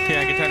 Here,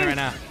 I can turn it right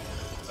now.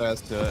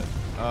 Let's do it.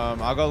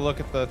 I'll go look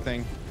at the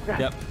thing.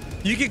 Yep.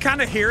 You can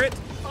kind of hear it,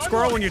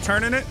 Squirrel, when you're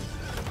turning it.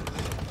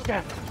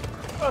 Okay.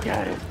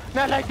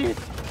 Not like this.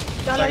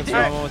 Not like this.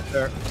 Almost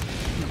there.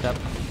 Yep.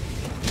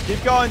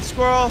 Keep going,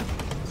 Squirrel.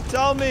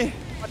 Tell me.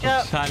 Watch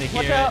out. Trying to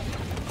Watch hear out. it.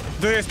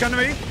 Delirious, come to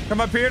me.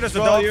 Come up here. There's a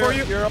Squirrel, dog for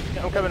you. You're up.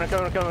 I'm coming.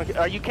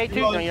 Are you K2?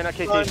 No, you're not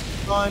K2.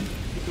 Fine.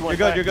 You're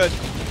good.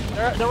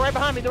 They're right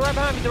behind me.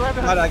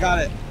 I got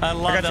it. I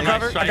love that my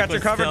strike I got your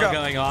was cover. still Go.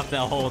 going off the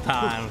whole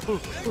time.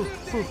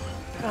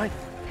 Fine.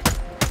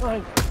 All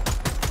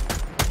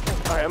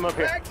right, I'm up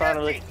here.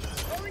 Finally.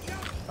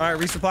 All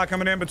right, resupply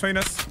coming in between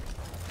us.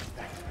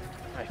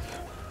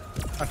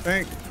 I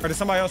think. Or did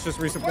somebody else just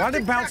resupply? Why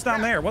did it bounce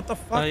down there? What the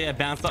fuck? Oh yeah,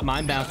 bounced up.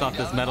 Mine bounced off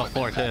this metal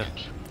floor too.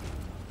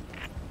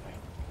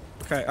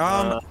 Okay.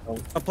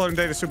 Uploading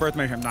data. Super Earth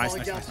Mayhem. Nice.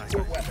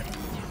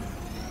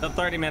 So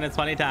 30 minutes,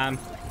 plenty of time.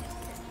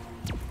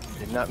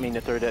 Did not mean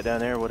to throw that down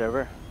there.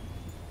 Whatever.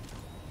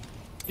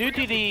 Due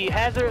to the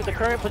hazard of the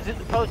current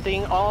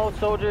posting, all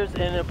soldiers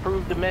and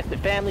approved domestic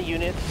family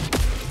units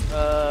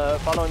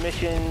following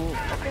mission.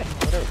 Okay,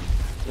 whatever.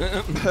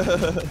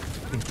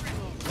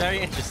 Very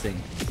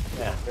interesting.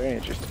 Yeah, very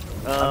interesting.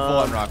 I'm full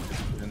on rock.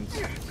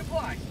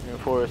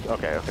 Forest.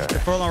 Okay.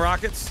 Full on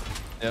rockets.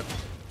 Yep.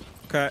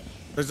 Okay.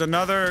 There's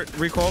another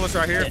recoilless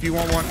right here if you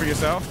want one for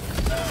yourself.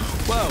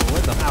 Whoa,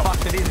 where the fuck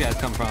did these guys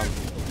come from?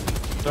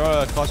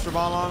 Throw a cluster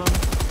bomb on them.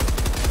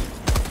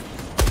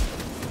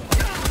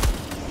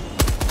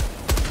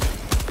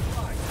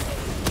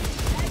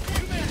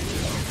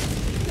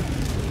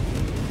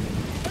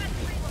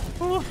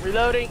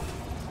 Reloading.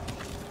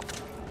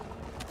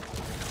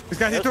 This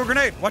guy hit through a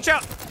grenade. Watch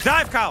out.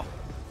 Dive, Kyle.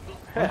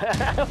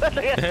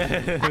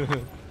 I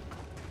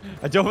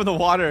dove in the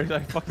water. I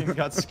fucking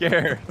got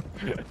scared.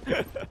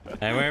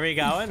 And where are we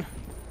going?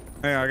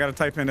 Hey, I gotta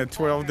type in a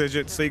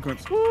 12-digit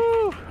sequence. Woo!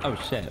 Oh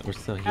shit, we're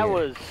still here. That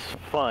was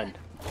fun.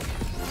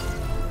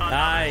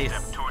 Nice.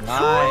 Nice.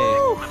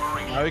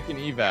 Now we can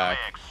evac.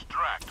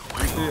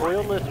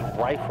 Royalist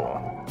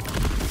rifle.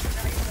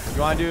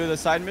 You want to do the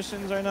side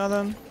missions right now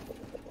then?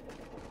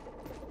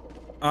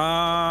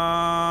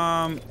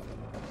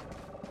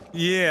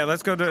 Yeah,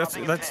 let's go to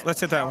let's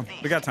hit that one.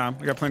 We got time.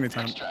 We got plenty of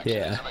time.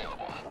 Yeah.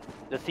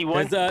 Let's see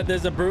one.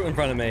 There's a brute in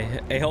front of me.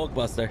 A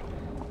Hulkbuster.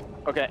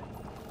 Okay.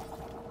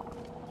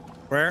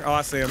 Where? Oh,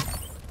 I see him.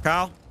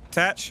 Kyle,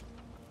 attach.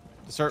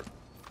 Yes, sir.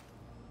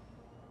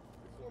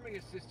 Performing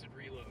assisted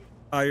reload.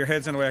 Oh, your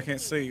head's in the way. I can't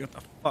see. What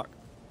the fuck?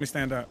 Let me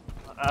stand up.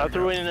 I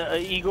threw in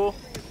an eagle.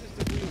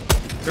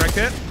 Direct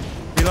hit.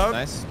 Reload.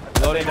 Nice.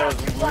 Loading. That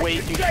was way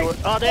too short.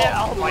 Oh, there.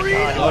 Oh my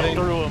god. I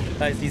threw him.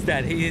 Nice, he's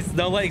dead. He's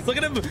no legs. Look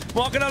at him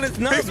walking on his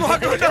nose. He's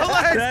walking with no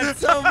legs. That's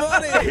so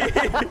funny.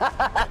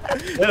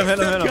 Hit him, hit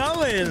him.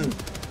 Going.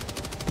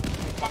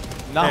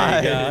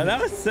 Nice. That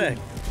was sick.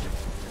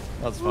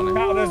 That's funny.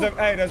 Kyle,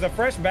 there's a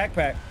fresh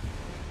backpack.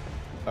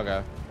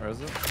 Okay. Where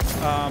is it?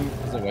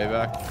 Is it way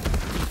back?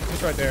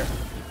 It's right there.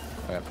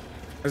 Okay.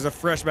 There's a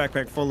fresh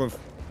backpack full of.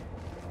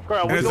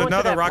 Girl, There's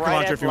another rocket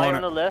launcher if you want it.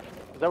 On the left.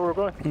 Is that where we're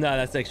going? No,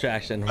 that's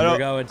extraction. We're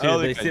going to.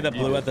 They see the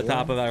blue at the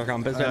top of our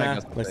compass right now.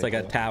 Looks like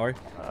a tower.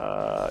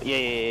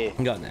 Yeah.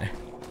 I'm going there.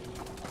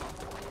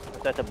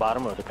 It's at the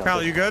bottom of the compass.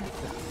 Kyle, you good?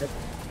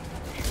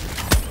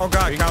 Oh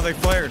god, Kyle, they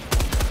flared.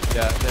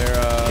 Yeah,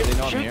 they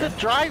know I'm Shoot here. the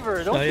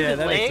driver. Don't shoot his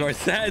that makes leg. more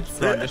sense.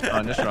 Just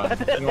run.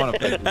 You don't want to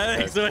play this. That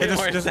makes way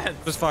more sense.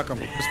 Just fuck him.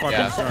 Just fuck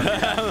Yeah. him.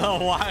 I don't know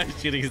why I'm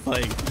shooting his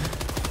leg.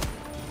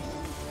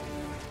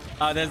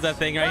 Oh, there's that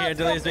thing right here,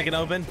 Delirious, we can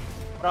open.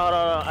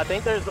 No. I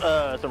think there's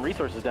some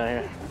resources down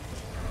here.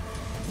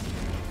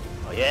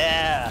 Oh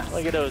yeah,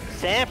 look at those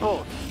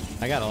samples.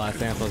 I got a lot of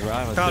samples,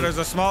 right? Kyle, there's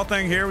a small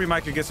thing here. We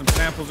might could get some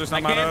samples or I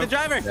something can't out hit the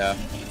of. driver. Yeah.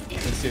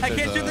 Let's see if I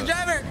can't shoot the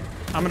driver.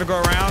 I'm gonna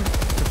go around to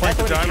flank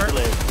the driver.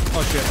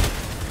 Oh shit.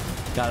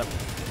 Got him.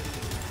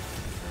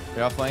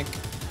 You're off flank.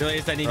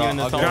 Delirious, I need you in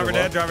this hole. Driver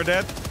dead. Driver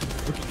dead.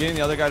 Getting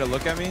the other guy to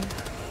look at me.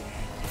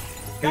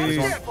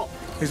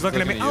 He's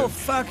looking at me. Oh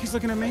fuck, he's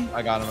looking at me.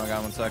 I got him.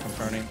 1 sec. I'm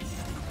turning.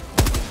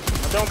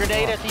 Don't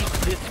grenade at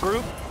this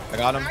group. I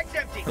got him.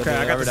 Okay,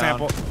 I got the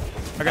sample.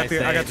 I got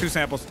Nice 2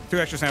 samples. 2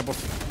 extra samples.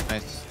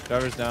 Nice.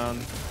 Driver's down.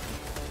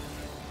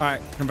 All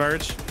right,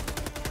 converge.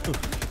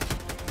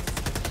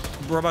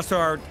 Robots to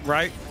our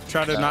right.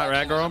 Try to not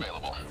aggro him.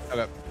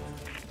 Okay.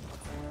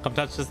 Come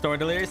touch this door,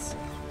 Delirious.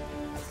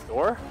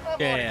 Door?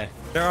 Yeah.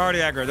 They're already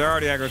aggro,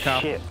 Kyle.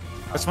 Shit.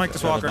 Let's flank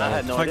this walker. I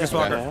had no Flank this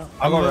idea. walker. Okay.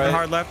 I'm go moving right.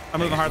 hard left. I'm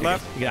moving hard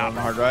left. Yeah. I'm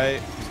hard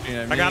right. He's shooting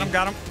at me. Got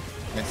him.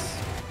 Nice.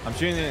 I'm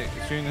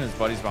shooting his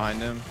buddies behind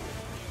him.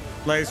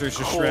 Lasers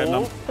just shredding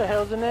them. What the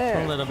hell's in A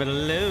there? little bit of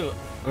loot.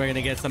 We're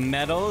gonna get some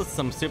medals,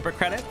 some super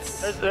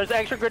credits. There's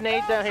extra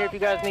grenades down here if you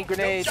guys need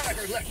grenades.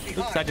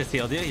 Oops, I just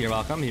healed you. You're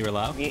welcome. You were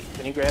low.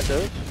 Can you grab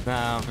those?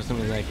 No, for some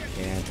reason I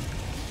can't.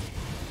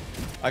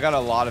 I got a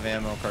lot of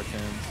ammo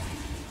cartoons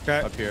Okay.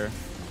 up here.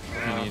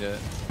 If you need it.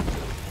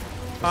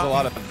 There's a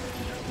lot of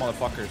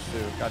motherfuckers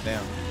too.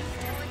 Goddamn.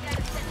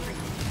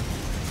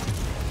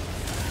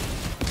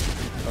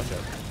 Oh shit.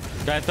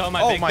 Should I throw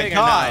my Oh big my thing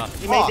god.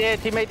 or no?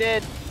 Teammate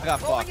dead. I got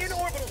fucked.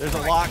 There's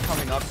a lot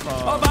coming up from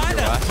Oh, behind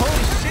your us! west.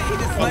 Holy shit, he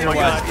just sniped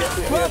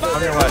us! We're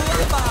On your west.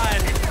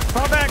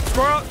 Fall back,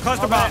 Squirrel.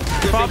 Cluster bomb.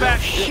 Fall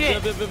back.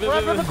 Shit!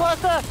 Run for the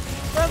cluster!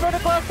 Run for the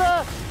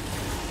cluster!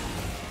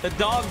 The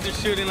dogs are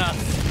shooting us.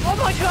 Oh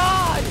my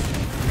god!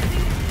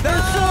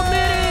 There's so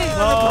many!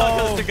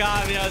 Oh, to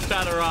God, I was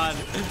trying to run.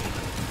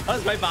 I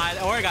was right behind,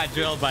 or I got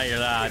drilled by your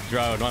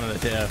drone, one of the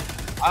two.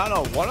 I don't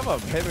know. One of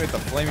them hit me with the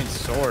flaming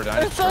sword.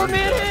 There's so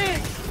many!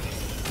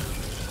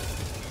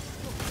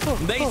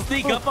 They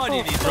sneak up on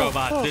you, these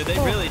robots, dude. They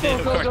really do.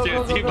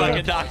 Cartoons, you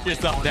fucking knock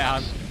yourself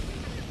down.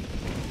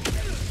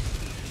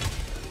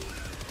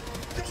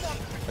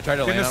 I tried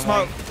to land on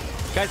smoke.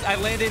 one. Guys, I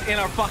landed in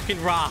our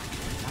fucking rock.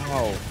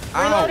 Oh.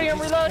 I'm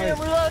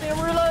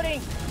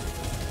reloading!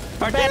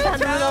 Bad time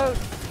to reload!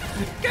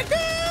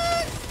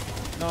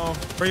 No.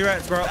 Where you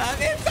at, Squirrel?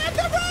 I'm inside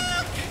the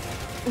rock!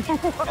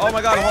 Oh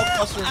my god, a Hulk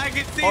cluster. I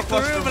can see Hulk through,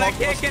 cluster, but I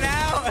Hulk can't cluster. get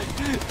out.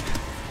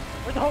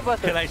 Where's the whole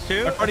buster? Can I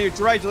shoot? In front of you,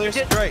 to right, Delirious,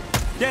 to right.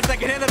 Yes, I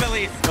can hit him at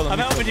least. Kill him, I'm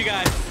helping you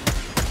guys.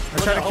 I'm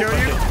trying to kill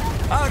you.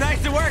 Oh,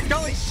 nice, it worked.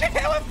 Holy shit,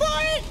 I'm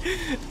flying.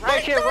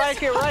 Right here.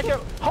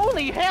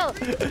 Holy hell!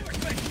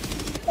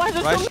 Why is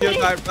there Right so shield many?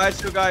 guy, right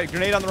shield guy.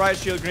 Grenade on the right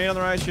shield, grenade on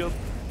the right shield.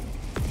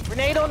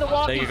 Grenade on the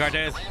walkie. Thank you,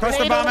 Cartoons.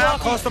 Cluster bomb out.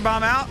 Cluster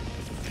bomb out.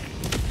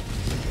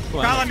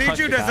 Well, Kyle, I need punch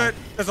you. the guy.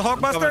 There's a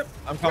Hulk buster.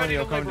 I'm coming to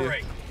you, I'm coming to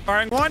you.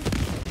 Firing one.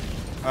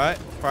 Alright,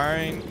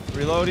 firing,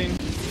 reloading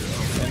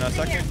in a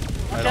second.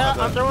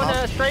 I'm throwing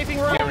a strafing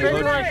run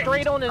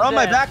straight on his Oh,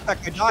 my ass.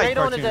 backpack, I died, Straight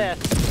on his Cartoon. ass.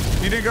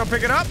 You didn't go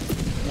pick it up?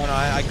 No,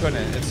 I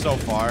couldn't. It's so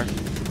far.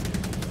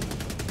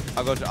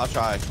 I'll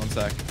try. 1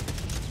 sec.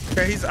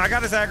 Okay, I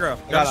got his aggro.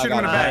 Got it, Shoot him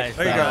in the got back. it.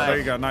 There you go. Nice. There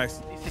you go. Nice.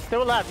 He's He's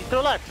still alive. He's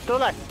still alive. He's still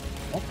alive.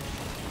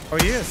 Oh,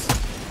 he is.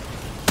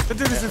 That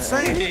dude is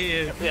insane. He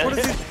is. What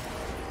is he?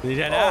 He's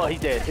dead. Oh, he's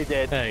dead. He's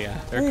dead. There you go.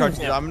 There,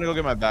 Cartoons. I'm gonna go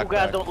get my backpack. Oh,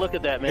 God, don't look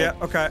at that, man.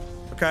 Yeah. Okay.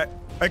 Okay.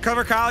 Hey,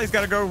 cover Kyle. He's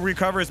got to go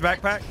recover his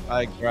backpack.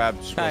 I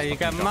grabbed. Oh, you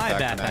got my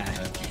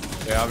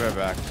backpack. Yeah, I'll be right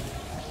back.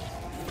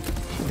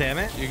 Damn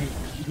it. You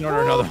can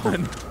order another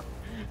one.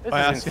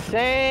 This is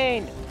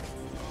insane.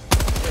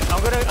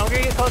 I'm gonna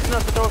get close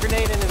enough to throw a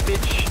grenade in this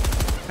bitch.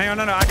 Hang on,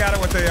 no, I got it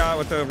with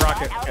the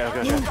rocket.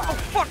 Okay. Oh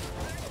fuck!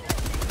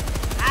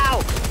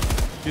 Ow!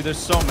 Dude, there's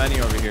so many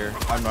over here.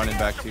 I'm running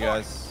back to you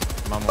guys.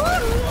 I'm on my way.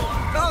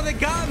 Oh, they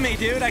got me,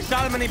 dude. I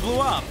shot him and he blew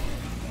up.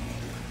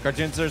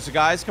 Cartoons, there's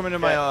guys coming to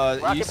my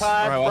rocket east,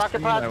 pod, or my west,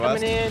 rocket pods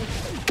coming in.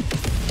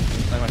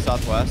 like my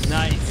southwest.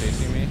 Nice.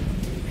 Facing me.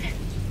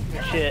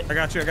 Shit. I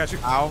got you.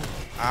 Ow.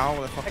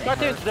 Ow. The fuck. Hey,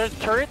 Cartoons, there's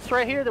turrets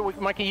right here that we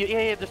might get.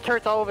 Yeah, there's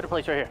turrets all over the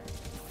place right here.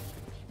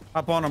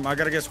 Up on him. I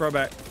gotta get Squirrel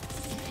back.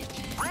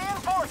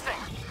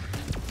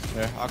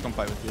 Yeah, I'll come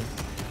fight with you.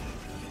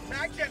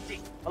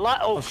 A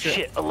lot. Oh,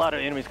 shit. A lot of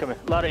enemies coming.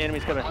 A lot of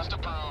enemies coming. Request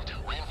approved.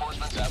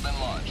 Reinforcements have been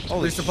launched.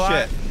 Holy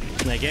supply. shit.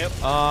 Thank you.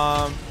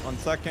 1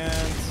 second.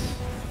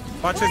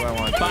 Watch it.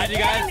 Find you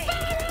guys.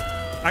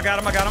 I got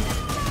him.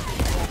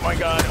 Oh my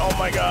god. Oh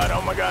my god.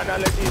 Oh my god.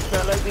 Not like these.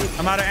 Not like these.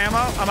 I'm out of ammo.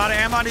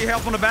 I need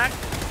help on the back.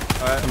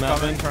 Alright, I'm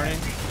coming, turning.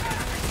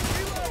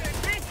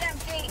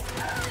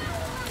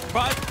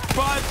 Front.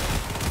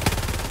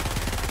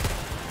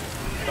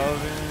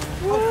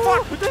 Oh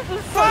fuck!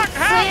 Fuck!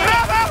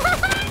 Help!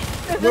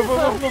 Move.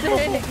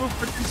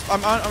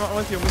 I'm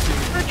with you.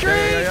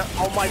 Retreat! Yeah.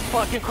 Oh my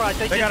fucking Christ.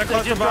 They got a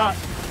cluster bomb.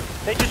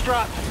 They just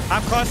dropped.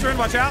 I'm clustering.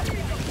 Watch out.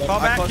 Fall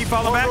back. Keep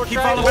falling back. Keep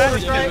falling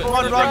Run. back.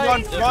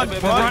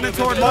 We're running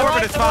toward more,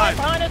 but it's fine.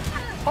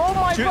 Oh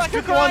my fucking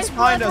Shoot the ones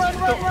behind us.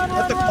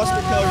 Let the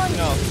cluster killers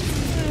know.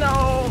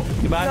 No.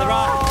 Get behind the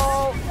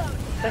rock.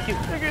 Thank you.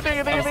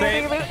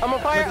 I'm on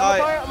I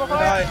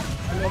fire.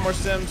 have no more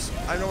sims.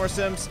 I have 4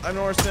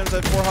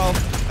 health.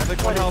 I have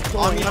like 1 health.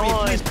 On me.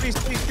 Please.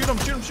 Shoot him,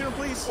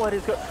 please. What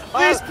is good?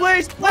 Please,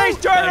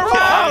 turn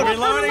around.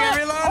 Reloading.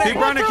 Keep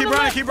running,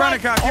 Kyle. Keep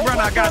running.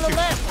 I got you.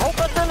 Hold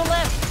up on the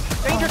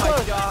left. Danger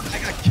close. God, I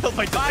got killed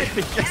by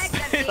diving.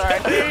 Sorry.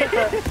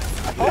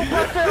 Hold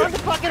up on the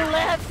fucking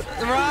left.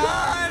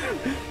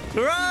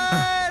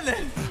 Run!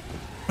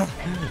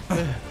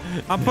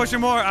 I'm pushing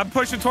more. I'm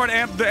pushing toward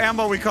the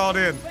ammo we called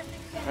in.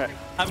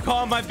 I'm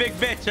calling my big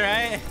bitch,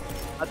 right?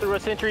 I threw a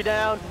sentry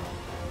down.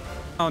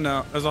 Oh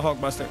no, there's a Hulk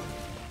buster.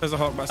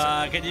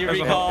 Can you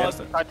recall?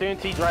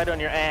 Cartoons, he's right on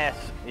your ass.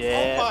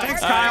 Yeah.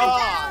 Thanks,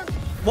 Kyle.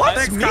 What?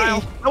 Thanks,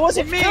 Kyle. That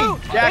wasn't me.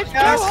 Thanks,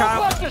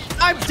 Kyle.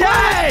 I'm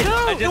dead.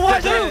 It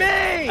wasn't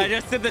me. I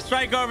just did the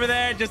strike over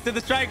there.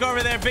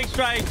 Big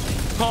strike.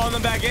 Calling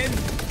them back in.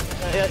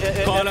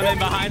 Calling them in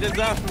behind us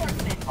though.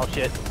 Oh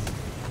shit.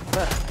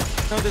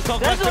 No, this whole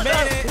cluster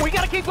made it. We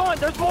gotta keep going.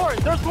 There's more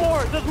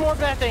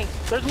bad things.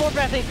 There's more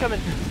bad things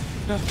coming.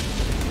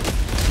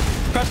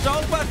 Crush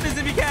those busters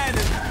if you can.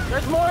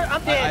 There's more.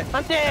 I'm dead.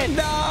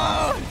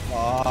 No.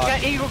 You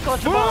got Eagle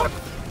cluster bomb.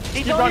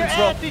 He's on your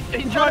ass.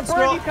 He's trying to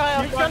burn you,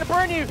 Kyle. He's trying to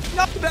burn you.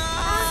 No.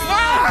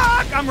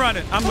 I'm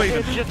running. I'm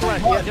leaving. Just run.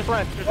 Yeah, just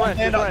run.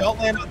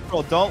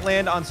 Don't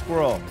land on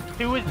Squirrel.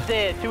 2 is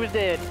dead.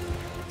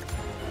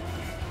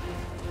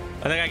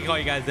 I think I can call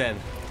you guys in.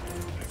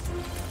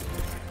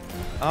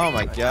 Oh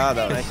my god,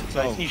 that was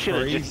so You should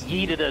have just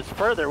yeeted us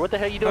further. What the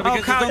hell are you doing?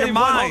 Because Kyle, there's only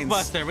your one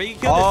mines. Hulkbuster. We can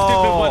kill this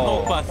stupid one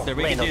Hulkbuster.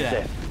 We can do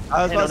that.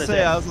 I was about to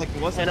say, I was like,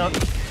 what's the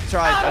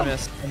Tried, I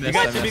missed. You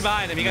guys should be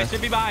behind him. You guys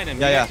should be behind him.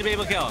 You guys should be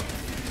able to kill him.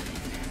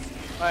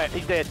 Alright,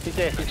 he's dead.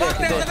 There's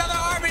another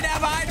army now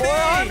behind me. More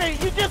army!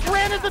 You just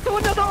ran into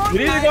another army!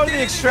 We need to go to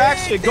the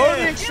extraction. Go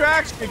to the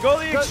extraction. Go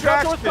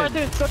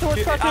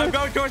towards Cartoons. I'm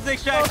going towards the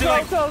extraction.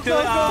 Go.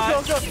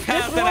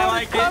 This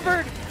world is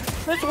covered.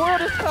 This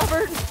world is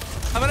covered.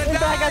 I'm gonna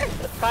die.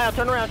 Kyle,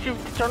 turn around, shoot.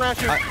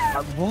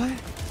 What?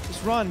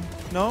 Just run.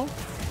 No?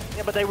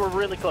 Yeah, but they were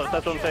really close.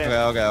 That's what I'm saying.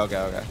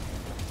 Okay.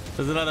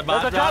 There's another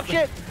bot. There's a drop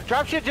shit.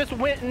 Drop shit just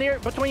went near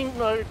between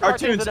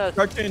Cartoons and us.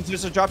 Cartoons,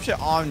 there's a drop shit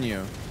on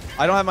you.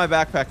 I don't have my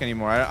backpack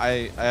anymore.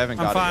 I haven't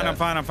got it yet.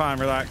 I'm fine.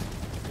 Relax.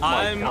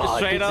 I'm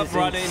straight up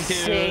running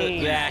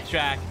to that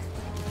track.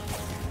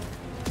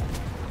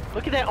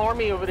 Look at that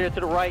army over there to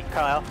the right,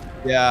 Kyle.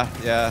 Yeah,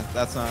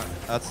 that's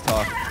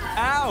tough.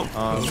 Ow!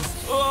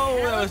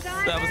 Oh,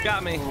 that was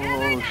got me.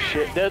 Oh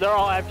shit, they're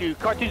all after you.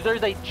 Cartoons,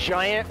 there's a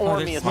giant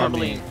army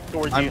assembling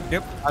towards you.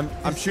 Yep.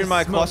 I'm shooting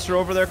my cluster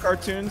over there,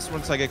 Cartoons,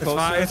 once I get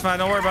closer. It's fine.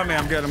 Don't worry about me.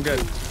 I'm good.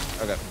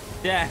 Okay.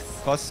 Yes.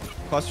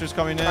 Cluster's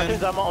coming in.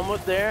 Cartoons, I'm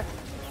almost there.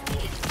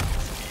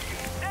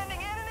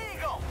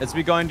 It's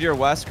be going to your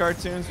west,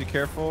 Cartoons. Be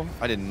careful.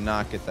 I did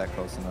not get that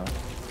close enough.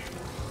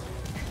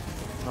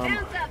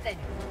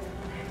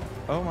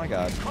 Oh my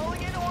god.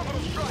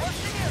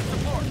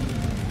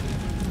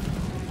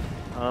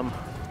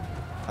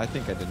 I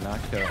think I did not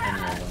kill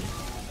anyone.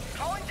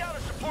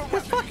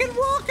 This fucking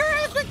walker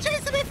has been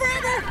chasing me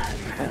forever.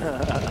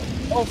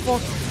 Oh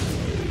fuck.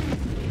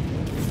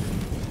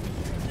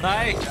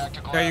 Nice.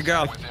 There you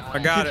go. I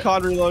got it.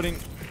 COD reloading.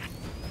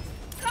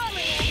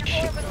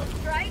 shit. Orbital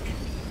strike.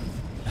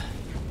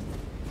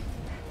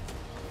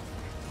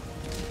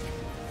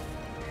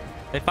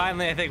 They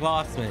finally, I think,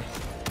 lost me.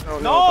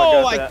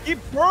 No, I keep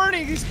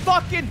burning these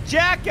fucking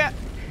jackass.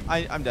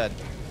 I'm dead.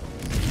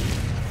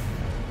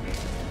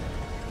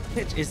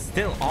 Bitch is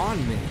still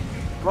on me.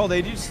 Bro,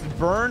 they just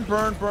burn.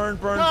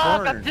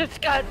 I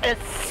just got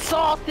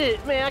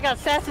assaulted, man. I got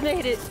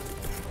assassinated.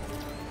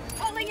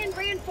 Calling in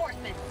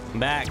reinforcements. I'm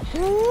back.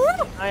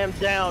 I am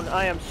down.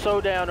 I am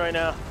so down right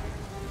now.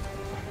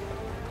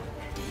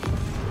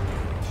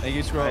 Thank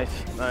you, Squirrel.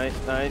 Nice.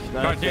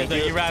 Cartoons, are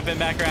you wrapping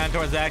back around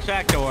towards the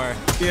extract or?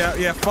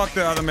 Yeah. Fuck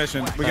the other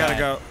mission. We gotta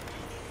go.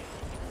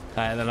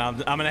 All right, then I'm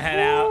gonna head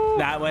out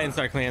that way and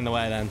start clearing the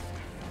way then.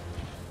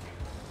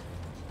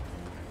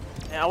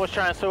 I was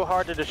trying so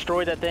hard to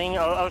destroy that thing.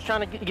 I was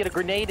trying to get a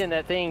grenade in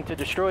that thing to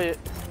destroy it.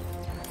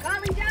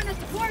 Calling down a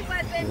support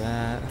weapon.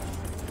 That.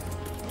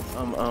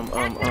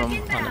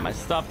 Onto my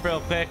stuff real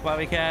quick while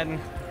we can.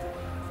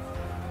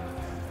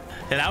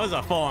 Yeah, that was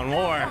a full-on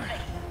war.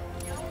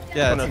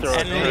 Yeah, and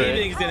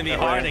leaving's gonna be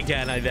hard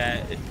again, I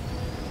bet.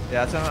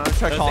 Yeah, I'm gonna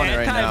try calling it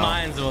right now.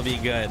 Anti-mines will be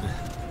good.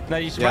 No,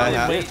 you should probably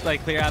wait,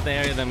 like clear out the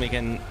area, then we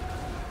can.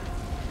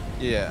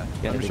 Yeah,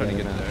 I'm just trying to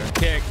get in there.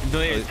 Here,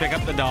 Delirious, pick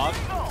up the dog.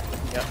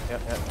 Yep.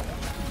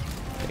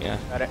 Yeah.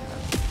 Got it.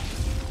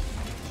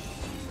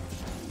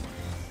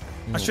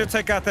 I should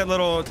take out that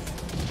little.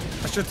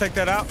 I should take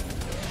that out.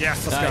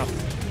 Yes, let's go.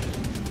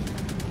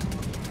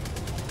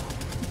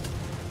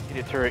 Get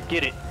it, turret.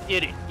 Get it.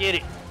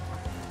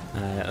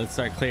 Alright, let's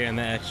start clearing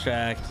the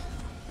extract.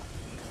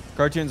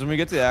 Cartoons, when we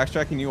get to the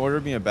extract, can you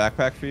order me a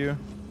backpack for you?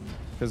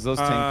 Because those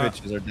tank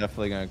pitches are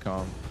definitely gonna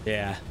come.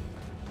 Yeah.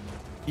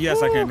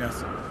 Yes, I can.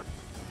 Yes.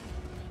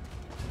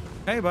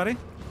 Hey, buddy.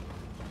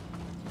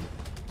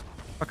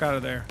 Fuck out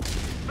of there.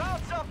 All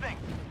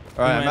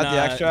right, I'm at the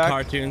extract.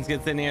 Cartoons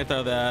gets in here,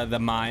 throw the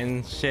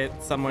mine shit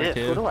somewhere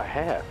too. What do I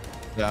have?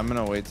 Yeah, I'm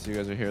gonna wait till you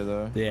guys are here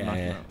though. Yeah. I'm not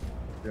gonna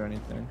do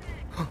anything.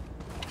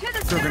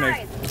 Screw a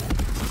grenade.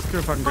 Screw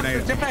a fucking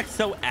grenade. Jetpack's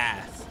so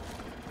ass.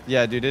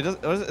 Yeah, dude,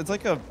 it's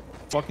like a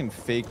fucking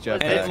fake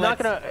jetpack.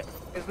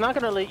 It's not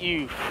gonna let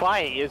you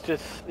fight. It's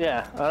just,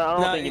 yeah.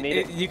 I don't think you need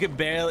it. You could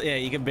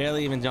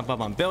barely even jump up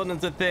on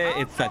buildings with it.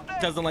 It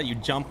doesn't let you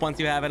jump once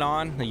you have it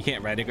on. You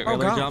can't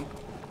regular jump.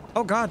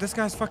 Oh god, this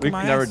guy's fucking my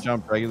ass. We can never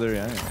jump regularly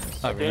anyways.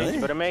 Oh really?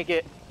 You better make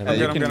it. Yeah,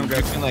 you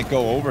can like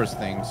go over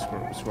things,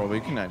 Squirrel, but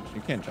you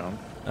can't jump.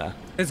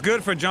 It's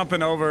good for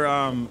jumping over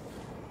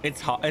it's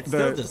hard. It's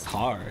still just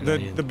hard.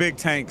 The big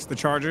tanks, the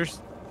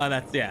chargers. Oh,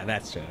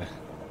 that's true.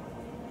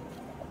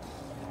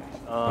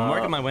 I'm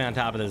working my way on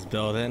top of this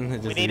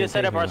building. We need to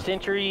set up our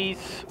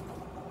sentries.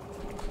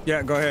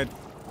 Yeah, go ahead.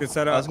 Get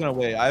set up. I was gonna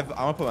wait. I'm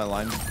gonna put my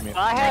line.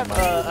 I have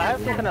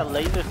some kind of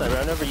laser sniper.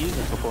 I've never used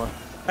this before.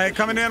 Hey,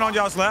 coming in on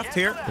y'all's left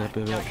here.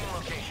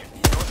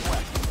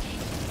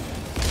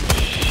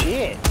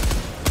 Shit.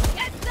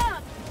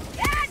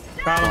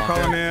 Colin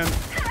calling in.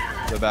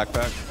 The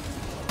backpack.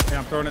 Yeah,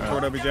 I'm throwing it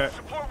toward OBJ.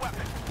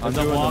 I'm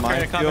doing the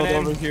minefield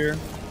over here.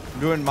 I'm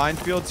doing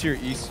minefield to your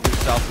east, your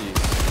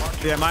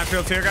southeast. Yeah,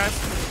 minefield's here, guys.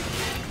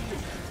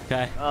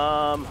 Okay.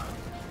 I'm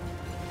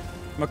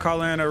gonna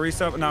call in a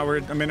resup. No, we're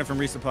a minute from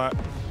resupply.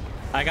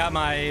 I got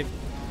my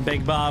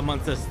big bomb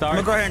once it starts. I'm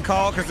gonna go ahead and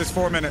call because it's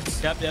 4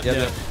 minutes. Yep. That's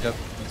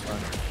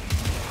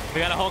fine.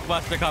 We got a Hulk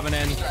Buster coming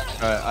in.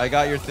 Alright, I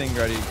got your thing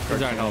ready.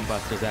 These aren't Hulk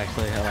Busters,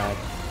 actually. Hello.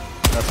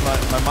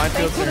 That's my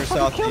minefield's in your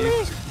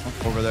southeast.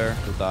 Over there,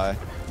 you'll die.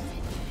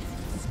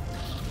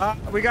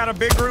 We got a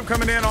big group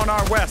coming in on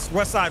our west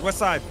side. West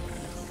side.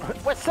 Oh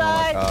my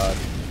god.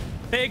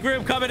 Big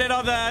group coming in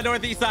on the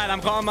northeast side.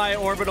 I'm calling my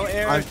orbital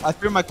air. I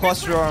threw my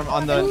cluster arm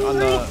on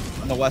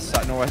the west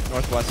side,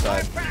 northwest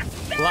side.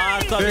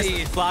 Lots on the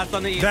east. Lots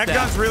on the east. That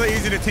gun's really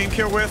easy to team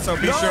kill with, so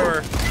be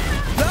sure.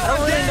 I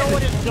don't really know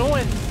what it's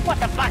doing. What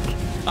the fuck?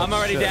 I'm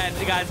already dead,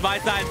 guys. My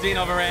side's being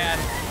overran.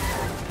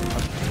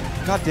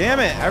 God damn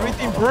it!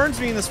 Everything burns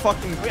me in this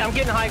fucking. I'm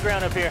getting high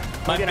ground up here.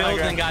 My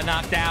building got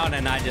knocked down,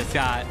 and I just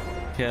got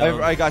killed.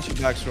 I got you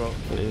back, Squirrel.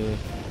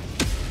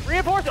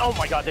 Reinforced. Oh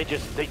my god, they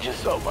just.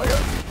 Oh my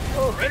god.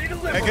 Oh, ready to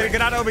live. Hey,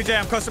 get out of OBJ.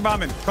 I'm cluster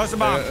bombing. Cluster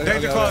bomb.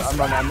 Danger close. I'm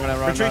running.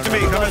 Retreat to me.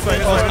 Come this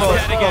way.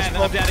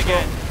 I'm dead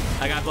again.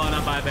 I got blown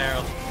up by a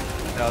barrel.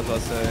 Yeah, I was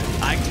about to say.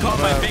 I caught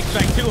my big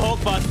strike. 2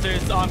 Hulk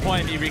Busters on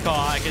point. If you recall,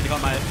 I could call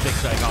my big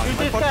strike on.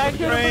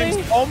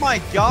 Oh my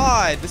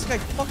god! This guy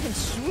fucking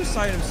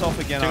suicided himself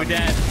again. 2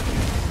 dead.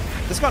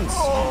 This gun's.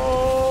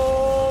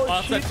 Oh,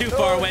 also too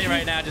far away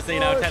right now. Just so you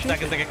know, 10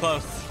 seconds to get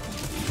close.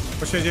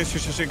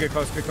 Shit, get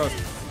close.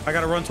 I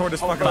gotta run toward this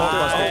fucking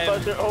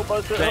Hulk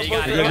Buster.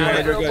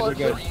 You're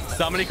good.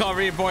 Somebody call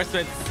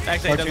reinforcements.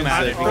 Actually, it doesn't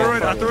matter.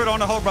 I threw it on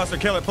the Hulk Buster.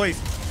 Kill it, please.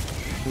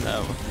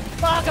 No.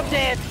 Fuck, I'm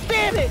dead.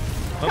 Damn it.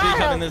 Hope you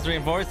come in this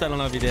reinforced. I don't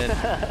know if you did.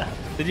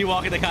 Did you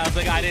walk in the car? I was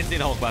like, I didn't see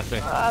the Hulk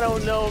Buster. I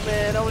don't know,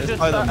 man. I was just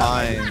by the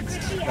mines.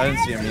 I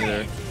didn't see him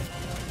either.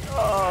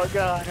 Oh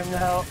god, I'm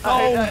now.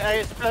 I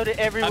exploded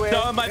everywhere.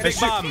 I'm throwing my big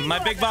bomb. My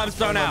big bomb's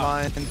thrown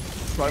out.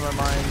 Probably my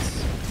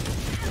mines.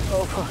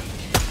 Oh fuck.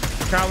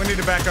 Kyle, we need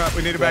to back up.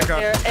 We need to back up.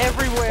 They're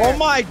everywhere. Oh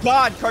my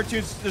God,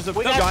 Cartoons! There's a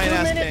giant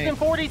ass tank. 2 minutes and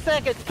 40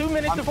 seconds. 2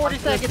 minutes and 40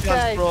 seconds,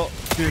 guys.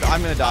 Dude,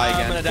 I'm gonna die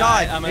again. I'm gonna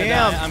die. God I'm gonna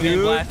damn, die. I'm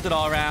dude. gonna blast it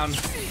all around.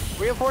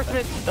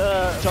 Reinforcements.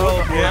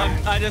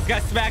 I just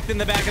got smacked in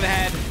the back of the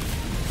head.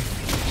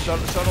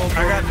 Shuttle.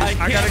 I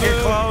gotta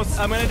get close.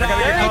 I'm gonna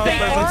die.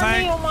 There's a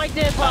tank. On my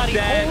dead body.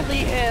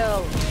 Holy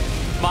hell.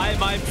 My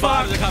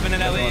bombs are coming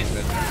in at least.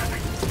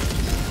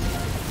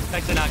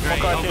 Actually not great.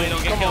 Hopefully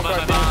don't get killed by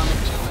my bomb.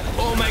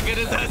 Oh my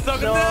goodness, that's so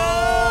good. No!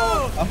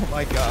 Oh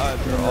my God,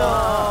 bro.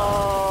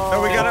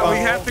 No, we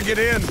have to get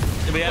in.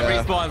 We have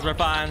respawns, we're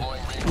fine.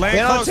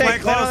 Lane close.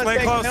 Land on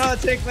the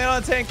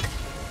tank.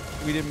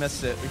 We didn't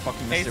miss it. We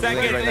fucking missed it.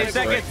 8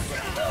 seconds.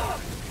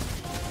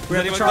 We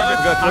have to charge it.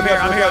 Good. I'm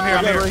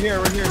here.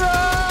 We're here.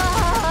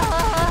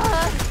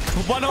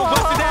 One old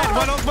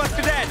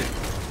buster dead.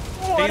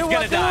 He's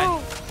gonna die.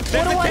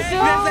 There's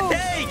a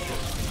tank.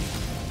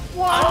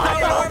 I'm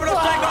throwing an orbital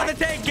strike on the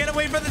tank. Get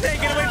away from the tank.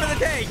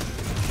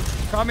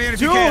 Call me in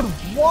if you can.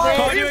 What?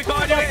 Call you in.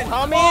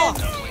 Come in.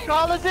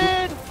 Call us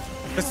in.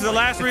 This is the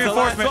last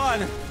reinforcement.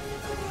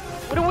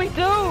 What do we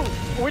do?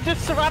 We're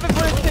just surviving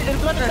for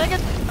 11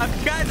 seconds?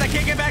 Guys, I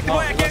can't get back to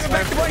boy.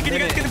 Can you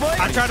guys get the boy?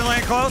 I tried to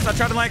land close.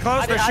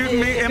 They're shooting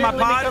me in my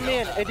pod.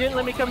 It didn't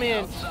let me come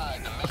in.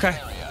 Okay.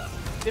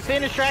 It's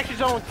in distraction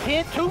zone.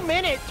 2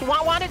 minutes.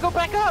 Why did it go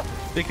back up?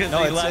 Because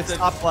it's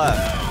top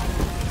left.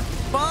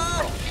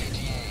 Fuck!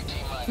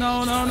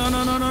 No.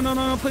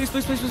 Please.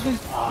 This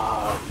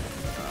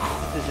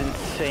is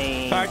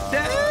insane. Cartoons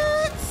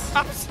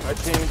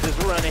is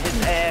running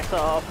his ass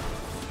off.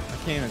 I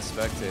can't even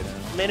spectate him.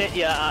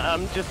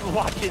 I'm just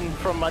watching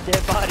from my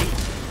dead body.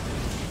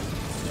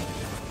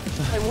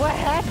 Like, what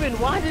happened?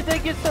 Why did they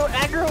get so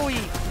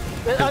aggro-y?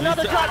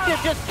 Another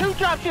dropship, just 2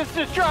 dropships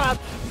just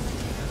dropped.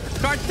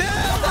 Cartoons,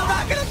 I'm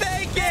not gonna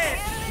make it!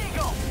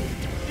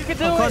 You can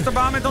do it. Cluster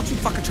bombing, don't you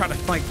fucking try to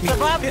flank me.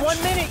 Survive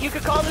 1 minute, you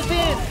can call this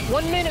in.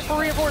 1 minute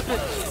for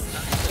reinforcements.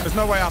 There's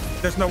no way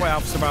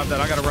I'll survive that.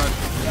 I gotta run.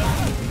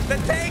 The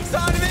tank's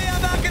on me, I'm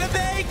not gonna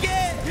make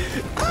it!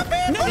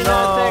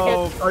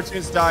 No,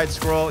 Cartoons died,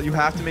 Squirrel. You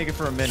have to make it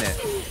for a minute.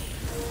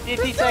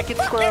 50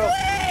 seconds, Squirrel.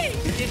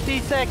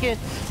 50 seconds.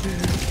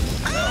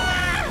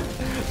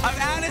 I'm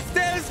out of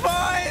stems,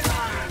 boys!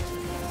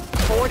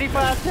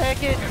 45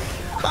 seconds.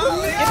 Get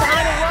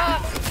behind a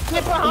rock.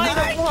 Get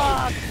behind a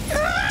rock.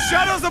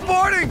 Shuttle's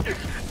aborting.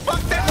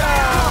 Fuck the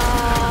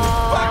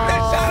shuttle! Fuck the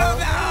shuttle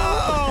now!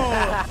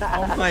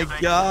 Oh my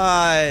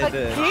God.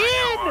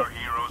 Again?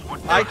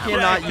 I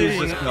cannot use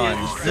this gun.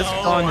 This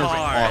gun is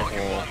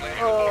awful.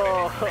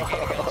 Oh.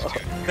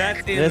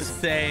 That's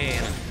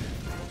insane.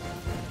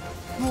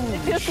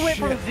 It just went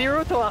from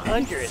 0 to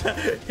 100.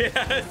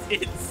 Yeah,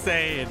 it's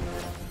insane.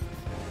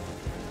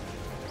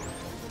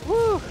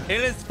 Woo.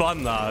 It is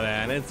fun though,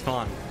 man. It's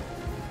fun.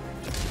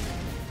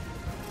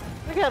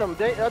 Look at them.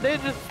 They're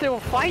just still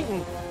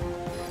fighting.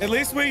 At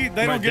least they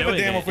don't give a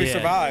damn if we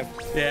survive.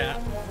 Yeah.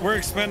 We're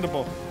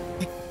expendable.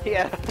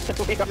 Yeah,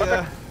 we are.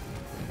 Yeah.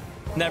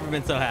 Never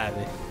been so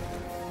happy.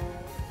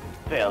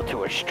 Fail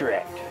to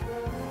extract.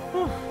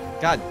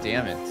 God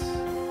damn it.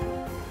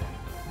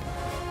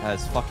 That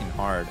is fucking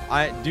hard.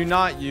 I do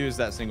not use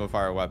that single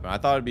fire weapon. I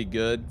thought it'd be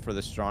good for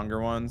the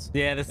stronger ones.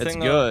 Yeah, it's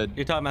good.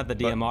 You're talking about the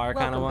DMR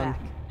kind of one?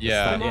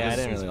 Yeah. Yeah, I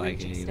didn't really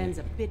like it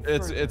either.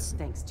 It's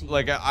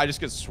like I just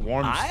get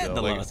swarmed. I had still.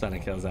 the like, lowest amount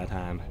of kills that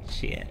time.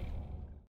 Shit.